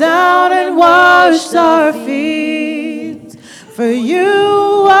bowed down and washed our feet. For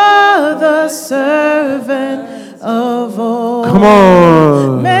you are the servant of all. Come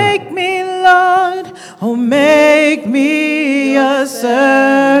on. Make me, Lord, oh, make me a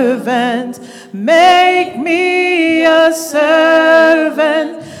servant. Make me a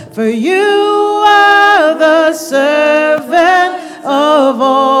servant. For you are the servant of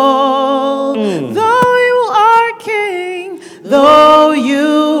all. Though you are king, though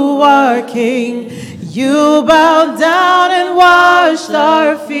you are king, you bowed down and washed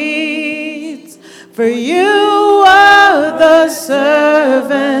our feet. For you are the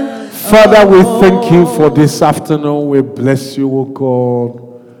servant. Father, we thank you for this afternoon. We bless you, O God.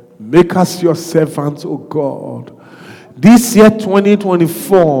 Make us your servants, O God. This year,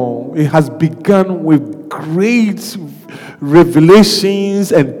 2024, it has begun with great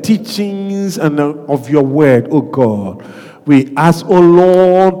revelations and teachings and of your word, O God. We ask, oh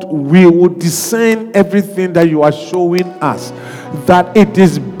Lord, we will discern everything that you are showing us. That it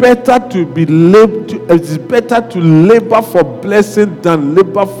is better to labor for blessing than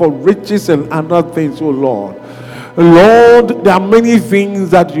labor for riches and other things, oh Lord. Lord, there are many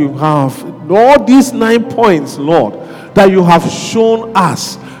things that you have. Lord, these 9 points, Lord, that you have shown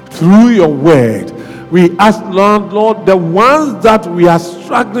us through your word. We ask, Lord, the ones that we are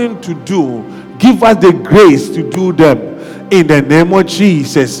struggling to do, give us the grace to do them. In the name of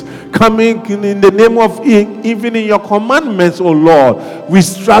Jesus. Coming in the name of, even in your commandments, oh Lord, we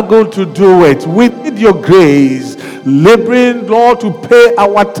struggle to do it. We need your grace. Laboring, Lord, to pay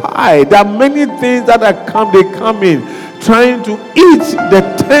our tithe. There are many things that they come in, trying to eat the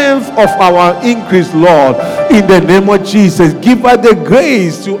 10th of our increase, Lord. In the name of Jesus, give us the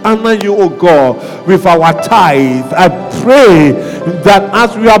grace to honor you, O God, with our tithe. I pray that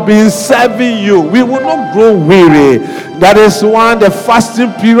as we have been serving you, we will not grow weary. That is why the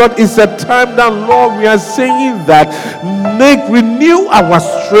fasting period is a time that, Lord, we are saying that renew our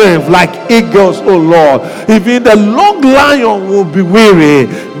strength like eagles, O Lord. Even the long lion will be weary,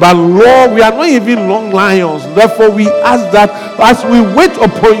 but Lord, we are not even long lions. Therefore, we ask that as we wait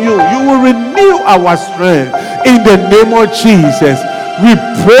upon you, you will renew our strength in the name of Jesus. We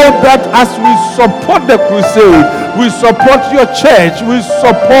pray that as we support the crusade, we support your church, we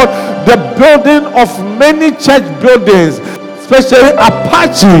support the building of many church buildings, especially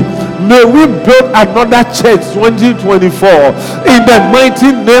Apache. May we build another church 2024 in the mighty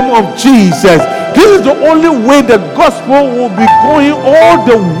name of Jesus. This is the only way the gospel will be going all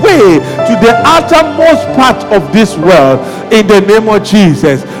the way to the outermost part of this world. In the name of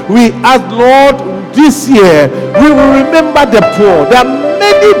Jesus, we ask, Lord, this year we will remember the poor. There are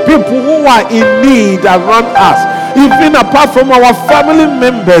many people who are in need around us. Even apart from our family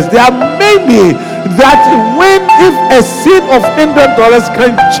members, there are many that if a seed of $100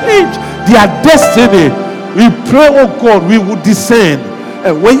 can change their destiny, we pray, oh God, we will descend.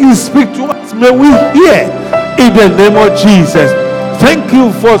 And when you speak to us, may we hear in the name of Jesus. Thank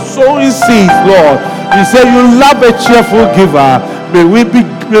you for sowing seeds, Lord. You say you love a cheerful giver. May we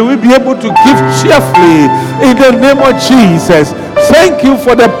be able to give cheerfully in the name of Jesus. Thank you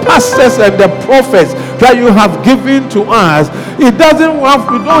for the pastors and the prophets that you have given to us. We don't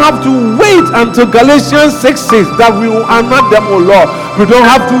have to wait until Galatians 6:6 that we will honor them, O Lord. We don't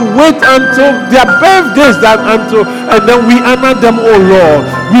have to wait until their birthdays and then we honor them, O Lord.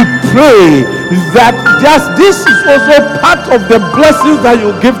 We pray that this is also part of the blessings that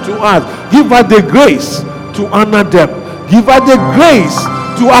you give to us. Give us the grace to honor them. Give us the grace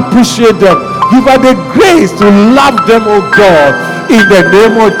to appreciate them. Give us the grace to love them, oh God, in the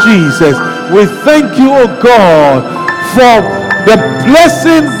name of Jesus. We thank you, oh God, for the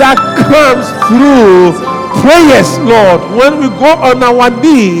blessing that comes through prayers, Lord. When we go on our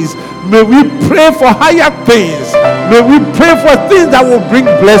knees, may we pray for higher things. May we pray for things that will bring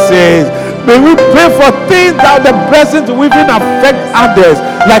blessings. May we pray for things that the blessings will even affect others,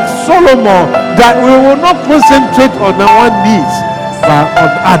 like Solomon, that we will not concentrate on our needs, but on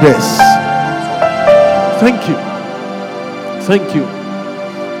others. Thank you. Thank you.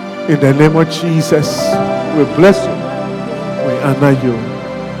 In the name of Jesus, we bless you. We honor you.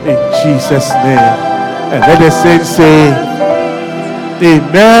 In Jesus' name. And let the saints say,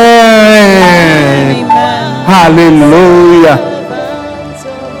 Amen. Amen. Hallelujah.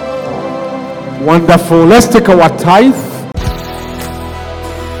 Wonderful. Let's take our tithe.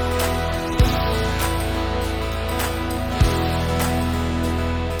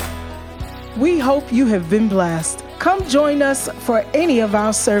 We hope you have been blessed. Come join us for any of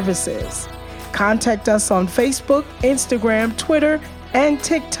our services. Contact us on Facebook, Instagram, Twitter, and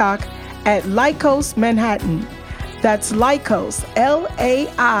TikTok at Laikos Manhattan. That's Laikos,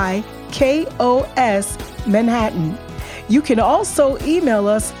 Laikos Manhattan. You can also email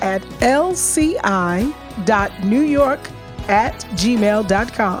us at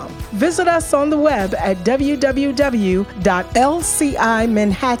lci.newyork@gmail.com. Visit us on the web at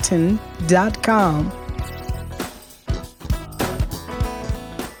www.lcimanhattan.com.